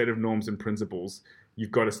 There's a set of norms and principles.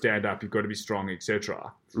 You've got to stand up. You've got to be strong,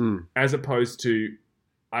 etc. As opposed to,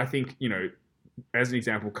 I think, as an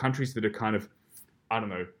example, countries that are kind of, I don't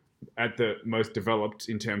know, at the most developed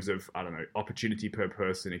in terms of, I don't know, opportunity per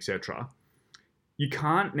person, etc. You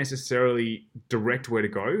can't necessarily direct where to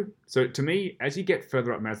go. So to me, as you get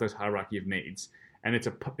further up Maslow's hierarchy of needs, and it's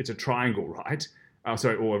a triangle, right?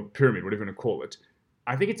 Or a pyramid, whatever you want to call it.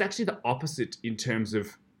 I think it's actually the opposite in terms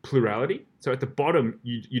of plurality. So at the bottom,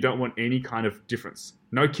 you don't want any kind of difference.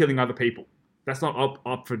 No killing other people. That's not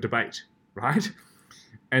up for debate, right?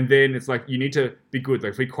 And then it's like, you need to be good.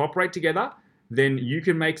 Like, if we cooperate together, then you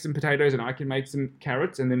can make some potatoes and I can make some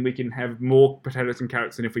carrots, and then we can have more potatoes and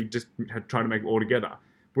carrots than if we just try to make it all together.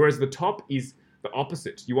 Whereas the top is the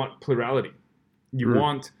opposite. You want plurality. You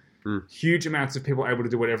want huge amounts of people able to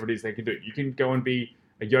do whatever it is they can do. You can go and be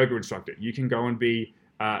a yoga instructor. You can go and be,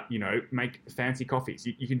 make fancy coffees.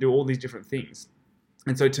 You can do all these different things.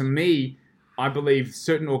 And so to me, I believe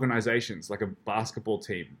certain organizations, like a basketball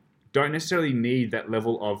team, don't necessarily need that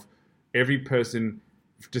level of every person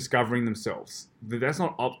discovering themselves. That's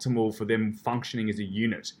not optimal for them functioning as a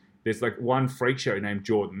unit. There's like one freak show named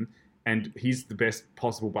Jordan, and he's the best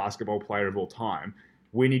possible basketball player of all time.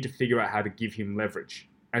 We need to figure out how to give him leverage,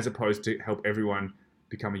 as opposed to help everyone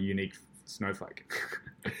become a unique snowflake.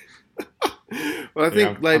 Well, I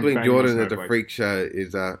think labeling Jordan as a freak show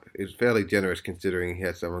is fairly generous, considering he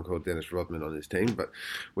has someone called Dennis Rodman on his team. But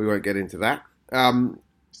we won't get into that.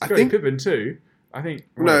 I think Pippen too. I think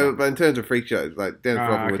no, but in terms of freak shows, like Dennis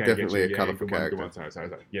Rodman was definitely a colourful character. Good one. Sorry.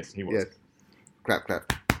 Yes, he was. Yes.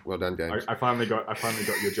 Clap. Well done, James. I finally got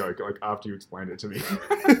your joke. Like after you explained it to me.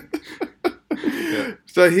 Yeah.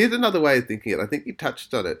 So here's another way of thinking it. I think you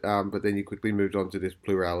touched on it, but then you quickly moved on to this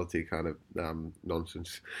plurality kind of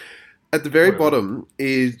nonsense. At the very bottom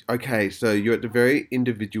is, okay, so you're at the very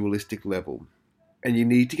individualistic level, and you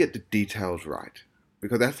need to get the details right,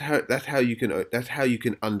 because that's how you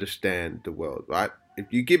can understand the world, right? If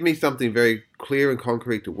you give me something very clear and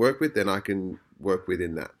concrete to work with, then I can work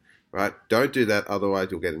within that, right? Don't do that, otherwise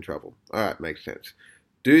you'll get in trouble. All right, makes sense.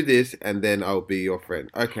 Do this, and then I'll be your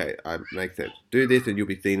friend. Okay, makes sense. Do this, and you'll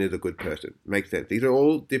be seen as a good person. Makes sense. These are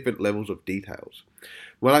all different levels of details.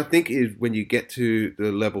 What I think is when you get to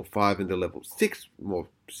the level 5 and the level 6, more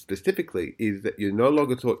specifically, is that you're no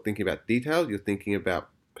longer thinking about details, you're thinking about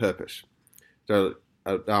purpose. So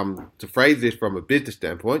to phrase this from a business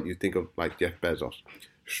standpoint, you think of like Jeff Bezos.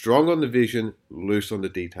 Strong on the vision, loose on the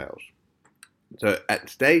details. So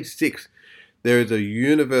at stage 6, there is a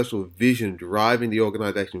universal vision driving the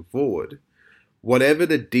organization forward. Whatever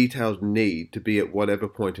the details need to be at whatever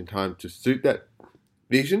point in time to suit that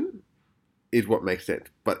vision is what makes sense.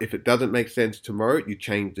 But if it doesn't make sense tomorrow, you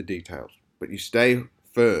change the details. But you stay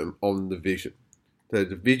firm on the vision. So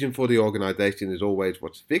the vision for the organization is always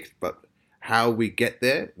what's fixed, but how we get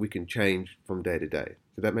there, we can change from day to day.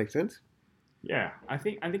 Does that make sense? Yeah, I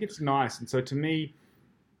think it's nice. And so to me,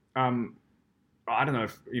 I don't know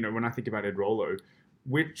if, when I think about Ed Rollo,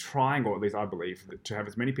 we're trying, or at least I believe, to have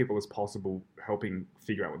as many people as possible helping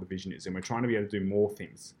figure out what the vision is. And we're trying to be able to do more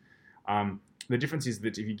things. The difference is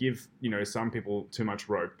that if you give, some people too much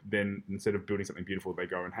rope, then instead of building something beautiful, they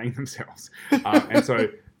go and hang themselves. And so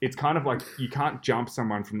it's kind of like you can't jump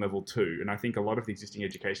someone from level 2. And I think a lot of the existing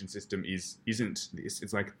education system isn't this.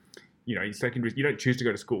 It's like, secondary, you don't choose to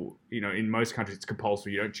go to school. In most countries, it's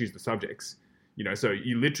compulsory. You don't choose the subjects. So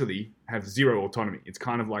you literally have zero autonomy. It's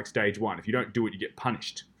kind of like stage 1. If you don't do it, you get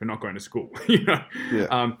punished for not going to school.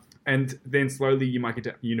 Yeah. And then slowly you might get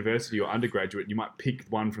to university or undergraduate. You might pick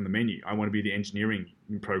one from the menu. I want to be the engineering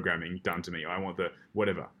programming done to me. I want the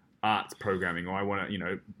whatever arts programming, or I want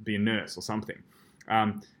to be a nurse or something.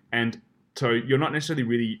 And so you're not necessarily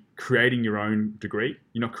really creating your own degree.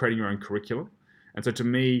 You're not creating your own curriculum. And so to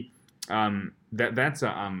me, that's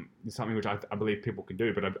something which I believe people can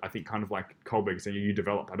do, but I think kind of like Kohlberg saying, you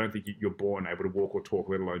develop. I don't think you're born able to walk or talk,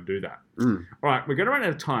 let alone do that. All right, we're going to run out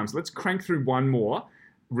of time, so let's crank through one more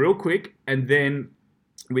real quick, and then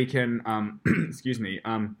we can,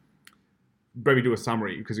 maybe do a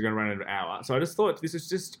summary, because we're going to run out of an hour. So I just thought this is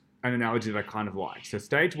just an analogy that I kind of like. So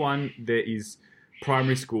stage 1, there is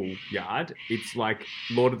primary school yard. It's like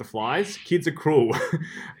Lord of the Flies. Kids are cruel.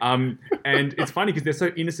 And it's funny because they're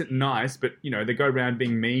so innocent and nice, but, they go around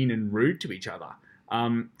being mean and rude to each other.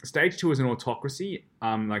 Stage 2 is an autocracy,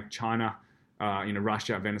 like China,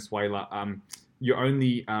 Russia, Venezuela. You're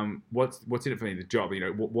only, what's in it for me? The job,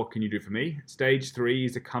 what can you do for me? Stage 3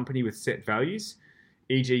 is a company with set values.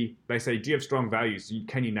 E.g., they say, do you have strong values?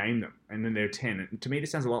 Can you name them? And then there are 10. And to me,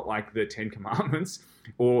 this sounds a lot like the 10 Commandments,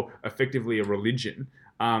 or effectively a religion.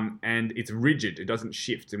 And it's rigid. It doesn't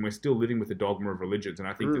shift. And we're still living with the dogma of religions. And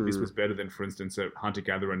I think that this was better than, for instance, a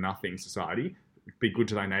hunter-gatherer nothing society. Be good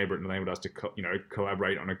to thy neighbor, and enabled us to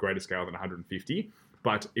collaborate on a greater scale than 150.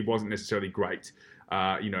 But it wasn't necessarily great.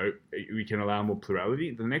 We can allow more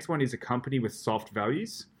plurality. The next one is a company with soft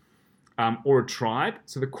values. Or a tribe.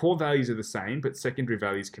 So the core values are the same, but secondary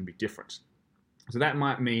values can be different. So that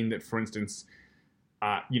might mean that, for instance,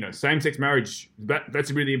 same-sex marriage,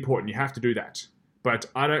 that's really important. You have to do that. But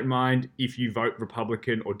I don't mind if you vote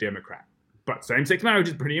Republican or Democrat. But same-sex marriage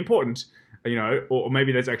is pretty important, or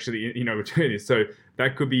maybe there's actually, between this. So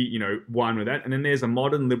that could be, one with that. And then there's a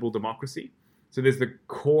modern liberal democracy. So there's the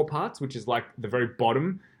core parts, which is like the very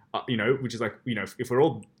bottom, which is like, if we're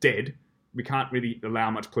all dead, we can't really allow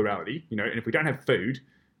much plurality, and if we don't have food,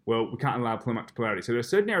 well, we can't allow much polarity. So there are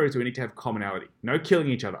certain areas where we need to have commonality. No killing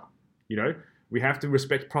each other. We have to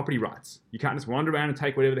respect property rights. You can't just wander around and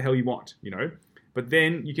take whatever the hell you want. But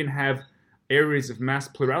then you can have areas of mass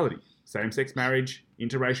plurality. Same-sex marriage,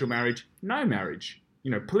 interracial marriage, no marriage.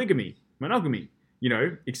 Polygamy, monogamy,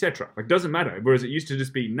 etc. Like, doesn't matter. Whereas it used to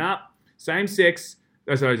just be, same sex,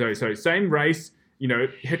 same race,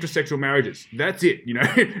 heterosexual marriages. That's it,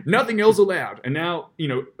 nothing else allowed. And now,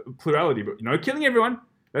 plurality, but no killing everyone.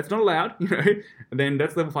 That's not allowed, And then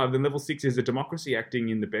that's level 5. Then level 6 is a democracy acting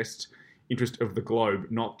in the best interest of the globe,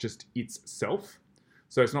 not just itself.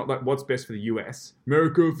 So it's not like what's best for the US.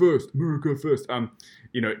 America first.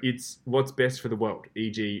 It's what's best for the world.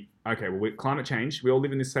 E.g., okay, well, climate change. We all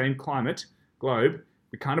live in the same climate, globe.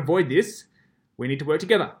 We can't avoid this. We need to work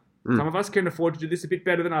together. Some of us can afford to do this a bit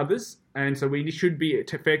better than others. And so we should be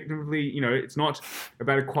effectively, it's not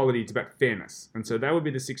about equality, it's about fairness. And so that would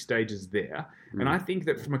be the 6 stages there. And I think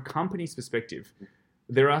that from a company's perspective,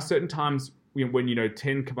 there are certain times when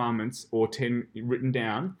 10 commandments or 10 written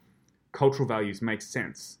down, cultural values make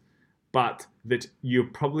sense, but that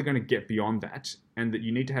you're probably going to get beyond that, and that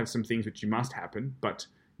you need to have some things which you must happen, but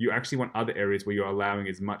you actually want other areas where you're allowing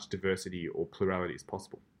as much diversity or plurality as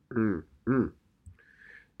possible.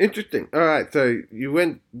 Interesting. All right, so you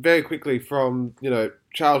went very quickly from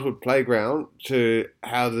childhood playground to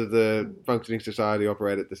how does the functioning society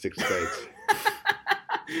operate at the 6th stage.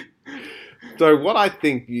 So what I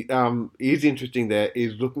think is interesting there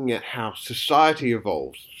is looking at how society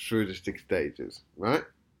evolves through the 6 stages, right?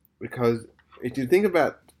 Because if you think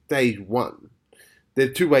about stage 1, there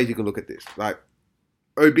are 2 ways you can look at this. Like,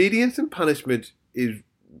 obedience and punishment is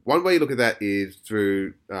one way you look at that is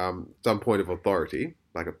through some point of authority,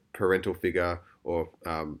 like a parental figure or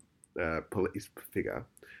police figure.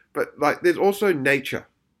 But like, there's also nature,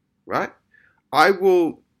 right? I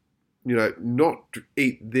will not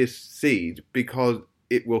eat this seed because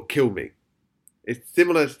it will kill me. It's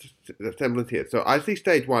similar here. So I see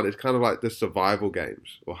stage 1 is kind of like the survival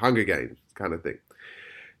games or Hunger Games kind of thing.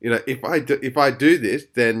 If I do this,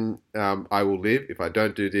 then I will live. If I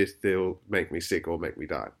don't do this, they'll make me sick or make me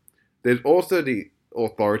die. There's also the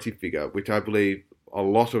authority figure, which I believe a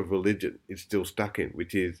lot of religion is still stuck in,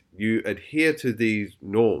 which is you adhere to these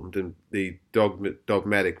norms and the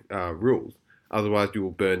dogmatic rules. Otherwise, you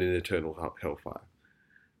will burn in eternal hellfire.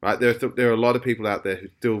 Right? There are a lot of people out there who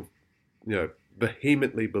still,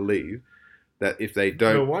 vehemently believe that if they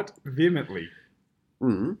don't... No, what? Vehemently?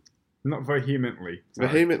 Not vehemently. Sorry.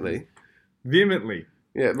 Vehemently? Vehemently.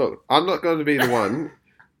 Yeah, look, I'm not going to be the one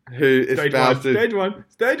who espouses...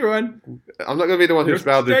 Stage one. I'm not going to be the one who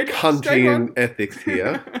espouses Kantian ethics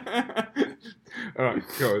here. All right,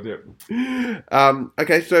 go on, yeah.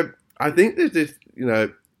 Okay, so I think there's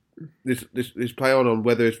this, this play on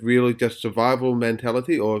whether it's really just survival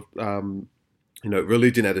mentality or,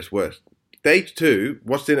 religion at its worst. Stage 2,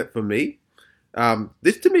 what's in it for me?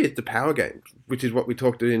 This to me is the power games, which is what we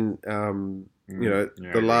talked in,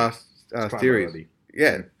 the last series.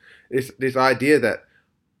 Yeah, it's this idea that,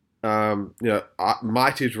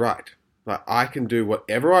 might is right. Like, I can do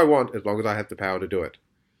whatever I want as long as I have the power to do it.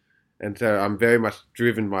 And so I'm very much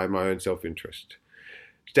driven by my own self-interest.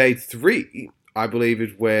 Stage 3, I believe,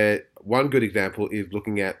 is where one good example is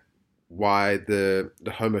looking at why the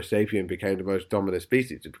Homo sapien became the most dominant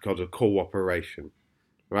species. It's because of cooperation,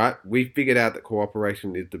 right? We figured out that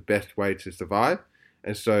cooperation is the best way to survive.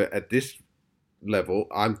 And so at this level,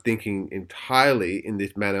 I'm thinking entirely in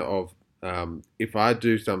this manner of if I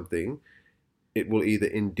do something, it will either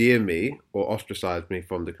endear me or ostracize me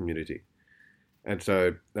from the community. And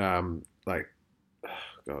so,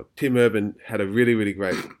 Tim Urban had a really, really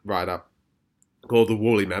great write-up called The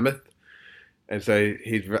Woolly Mammoth. And so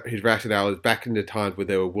his rationale is back in the times where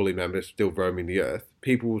there were woolly mammoths still roaming the earth,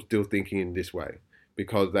 people were still thinking in this way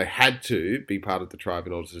because they had to be part of the tribe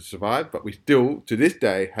in order to survive. But we still, to this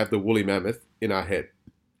day, have the woolly mammoth in our head.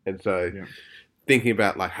 And so thinking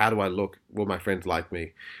about, like, how do I look? Will my friends like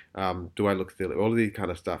me? Do I look silly? All of these kind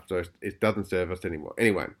of stuff. So it doesn't serve us anymore.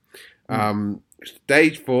 Anyway,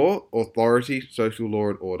 stage 4, authority, social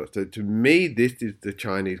law and order. So to me, this is the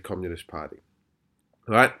Chinese Communist Party,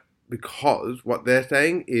 right? Because what they're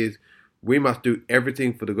saying is we must do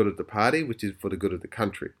everything for the good of the party, which is for the good of the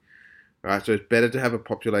country. Right? So it's better to have a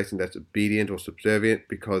population that's obedient or subservient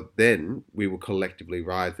because then we will collectively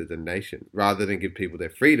rise as a nation rather than give people their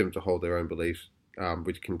freedom to hold their own beliefs,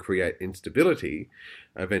 which can create instability,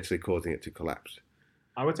 eventually causing it to collapse.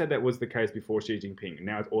 I would say that was the case before Xi Jinping.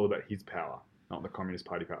 Now it's all about his power, not the Communist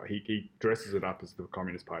Party power. He dresses it up as the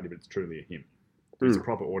Communist Party, but it's truly him. He's a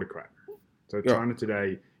proper autocrat. So China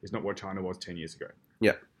today is not what China was 10 years ago.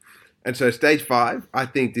 Yeah. And so stage 5, I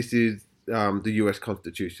think this is the US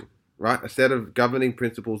Constitution, right? A set of governing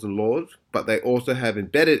principles and laws, but they also have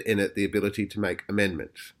embedded in it the ability to make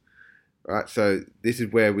amendments, right? So this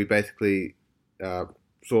is where we basically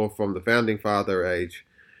saw from the founding father age,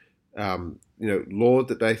 laws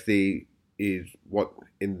that they see is what,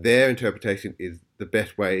 in their interpretation, is the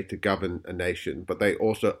best way to govern a nation. But they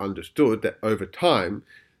also understood that over time,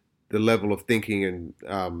 the level of thinking and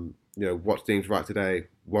what seems right today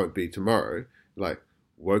won't be tomorrow, like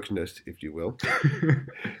wokeness, if you will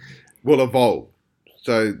evolve.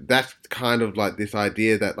 So that's kind of like this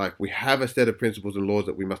idea that like we have a set of principles and laws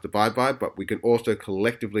that we must abide by, but we can also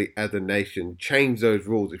collectively as a nation change those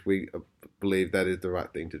rules if we believe that is the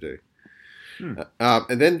right thing to do.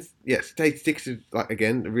 And then, stage 6 is like,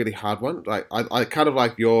 again, a really hard one. Like I kind of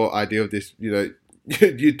like your idea of this,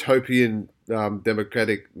 utopian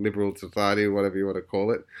democratic liberal society or whatever you want to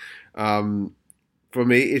call it. For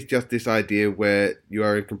me, it's just this idea where you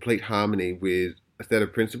are in complete harmony with a set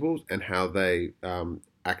of principles and how they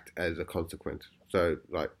act as a consequence. So,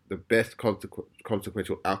 like, the best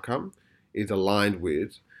consequential outcome is aligned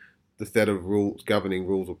with the set of governing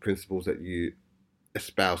rules or principles that you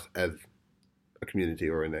espouse as a community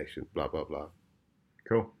or a nation, blah, blah, blah.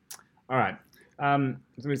 Cool. All right.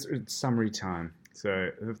 It's summary time. So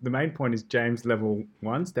the main point is James level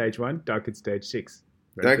 1, stage 1, Duncan stage 6.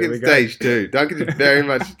 Duncan stage 2. Duncan is very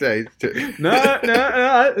much stage 2.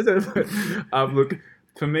 No. Look,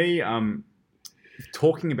 for me,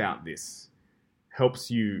 talking about this helps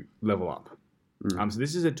you level up. So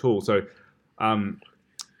this is a tool. So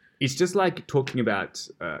it's just like talking about,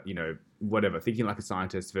 thinking like a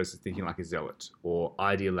scientist versus thinking like a zealot, or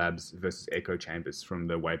Idea Labs versus echo chambers from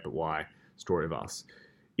the Wait But Why story of us.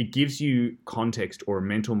 It gives you context or a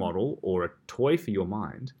mental model or a toy for your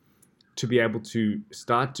mind to be able to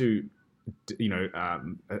start to,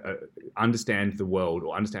 understand the world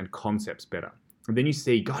or understand concepts better. And then you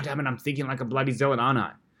see, God damn it, I'm thinking like a bloody zealot, aren't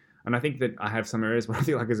I? And I think that I have some areas where I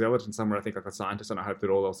think like a zealot and some where I think like a scientist, and I hope that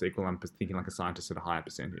all else equal, I'm thinking like a scientist at a higher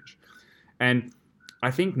percentage. And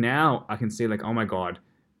I think now I can see like, oh my God,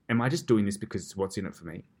 am I just doing this because it's what's in it for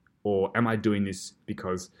me? Or am I doing this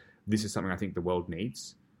because this is something I think the world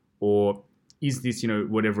needs? Or is this,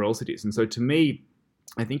 whatever else it is? And so to me,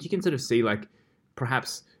 I think you can sort of see like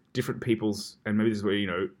perhaps different people's, and maybe this is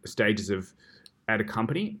where, stages of at a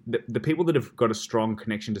company, the people that have got a strong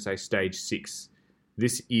connection to say stage 6,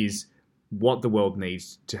 this is what the world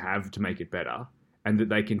needs to have to make it better, and that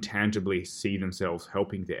they can tangibly see themselves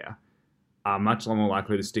helping there, are much more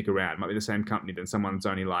likely to stick around. It might be the same company than someone that's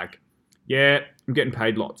only like, yeah, I'm getting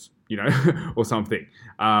paid lots, or something.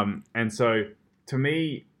 And so to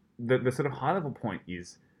me, the sort of high level point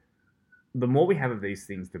is the more we have of these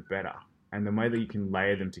things, the better. And the way that you can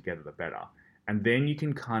layer them together, the better. And then you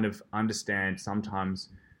can kind of understand sometimes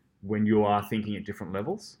when you are thinking at different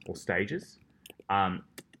levels or stages.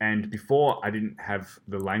 And before, I didn't have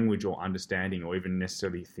the language or understanding or even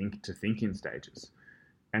necessarily think in stages.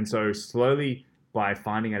 And so slowly, by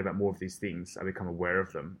finding out about more of these things, I become aware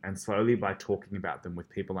of them. And slowly, by talking about them with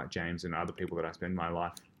people like James and other people that I spend my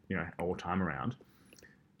life, all time around,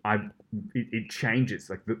 it changes.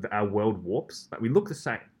 Like our world warps. Like we look the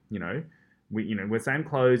same. We're same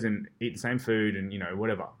clothes and eat the same food and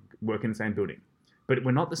whatever, work in the same building, but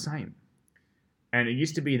we're not the same. And it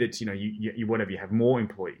used to be that you have more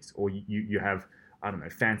employees, or you have, I don't know,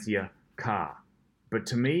 fancier car. But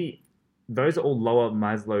to me, those are all lower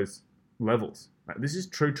Maslow's levels. Like, this is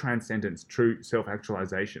true transcendence, true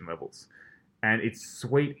self-actualization levels, and it's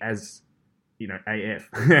sweet as AF.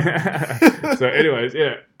 So, anyways,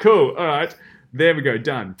 yeah, cool. All right, there we go,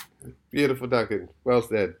 done. Beautiful, Duncan. Well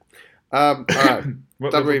said. All right.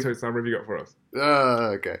 What summary have you got for us?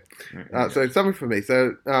 Okay. So summary for me.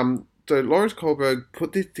 So Lawrence Kohlberg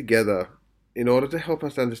put this together in order to help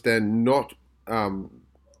us understand not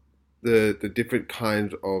the different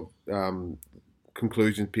kinds of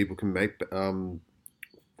conclusions people can make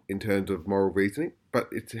in terms of moral reasoning, but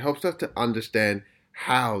it helps us to understand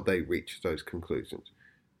how they reach those conclusions.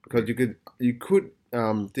 Because you could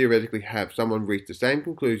theoretically have someone reach the same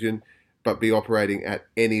conclusion but be operating at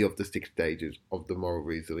any of the 6 stages of the moral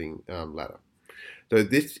reasoning ladder. So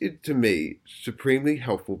this is, to me, supremely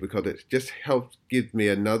helpful because it just helps give me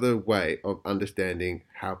another way of understanding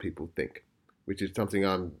how people think, which is something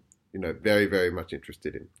I'm, very, very much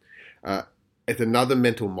interested in. It's another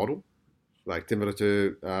mental model, like similar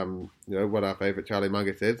to, what our favorite Charlie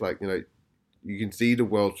Munger says, like, you can see the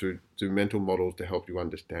world through mental models to help you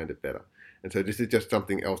understand it better. And so this is just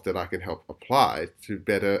something else that I can help apply to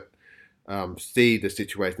better see the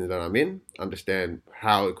situation that I'm in, understand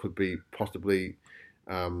how it could be possibly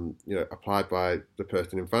applied by the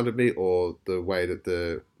person in front of me or the way that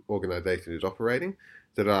the organization is operating,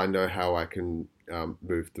 so that I know how I can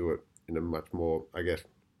move through it in a much more, I guess,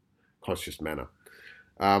 conscious manner.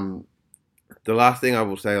 The last thing I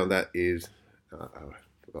will say on that is, I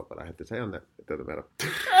forgot what I had to say on that. It doesn't matter.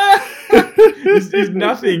 It's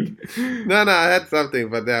nothing. No, I had something,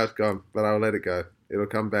 but now it's gone. But I'll let it go. It'll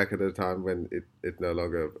come back at a time when it's no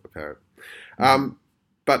longer apparent.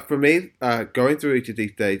 But for me, going through each of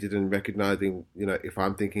these stages and recognizing, if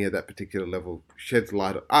I'm thinking at that particular level, sheds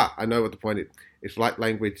light. I know what the point is. It's like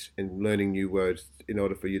language and learning new words in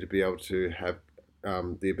order for you to be able to have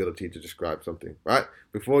the ability to describe something, right?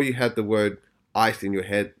 Before you had the word ice in your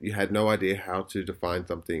head, you had no idea how to define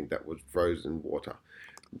something that was frozen water.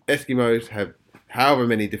 Eskimos have however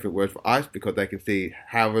many different words for ice because they can see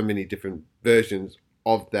however many different versions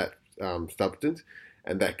of that substance,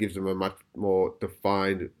 and that gives them a much more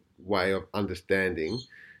defined way of understanding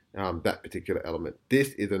that particular element.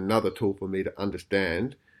 This is another tool for me to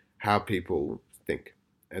understand how people think,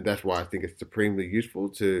 and that's why I think it's supremely useful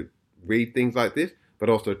to read things like this, but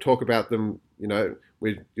also talk about them,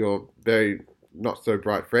 with your very not so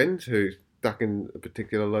bright friends who's stuck in a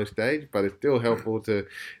particular low stage, but it's still helpful to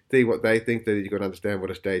see what they think, so that you can understand what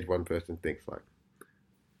a stage one person thinks like.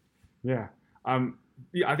 Yeah.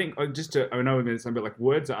 I think I know it's a bit like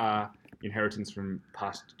words are inheritance from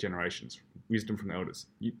past generations, wisdom from the elders.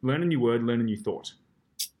 You learn a new word, learn a new thought,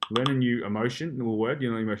 learn a new emotion, new word,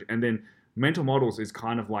 emotion. And then mental models is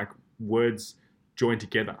kind of like words joined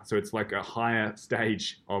together. So it's like a higher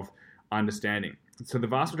stage of understanding. So the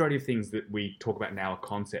vast majority of things that we talk about now are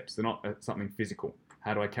concepts. They're not something physical.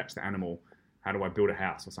 How do I catch the animal? How do I build a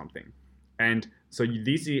house or something? And so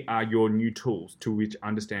these are your new tools to which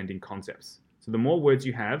understanding concepts. So the more words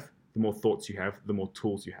you have, the more thoughts you have, the more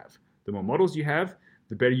tools you have. The more models you have,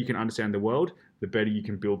 the better you can understand the world, the better you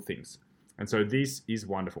can build things. And so this is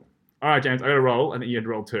wonderful. All right, James, I got to roll. I think you had to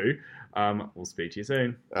roll too. We'll speak to you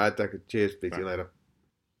soon. All right, Tucker. Cheers. Speak to you later.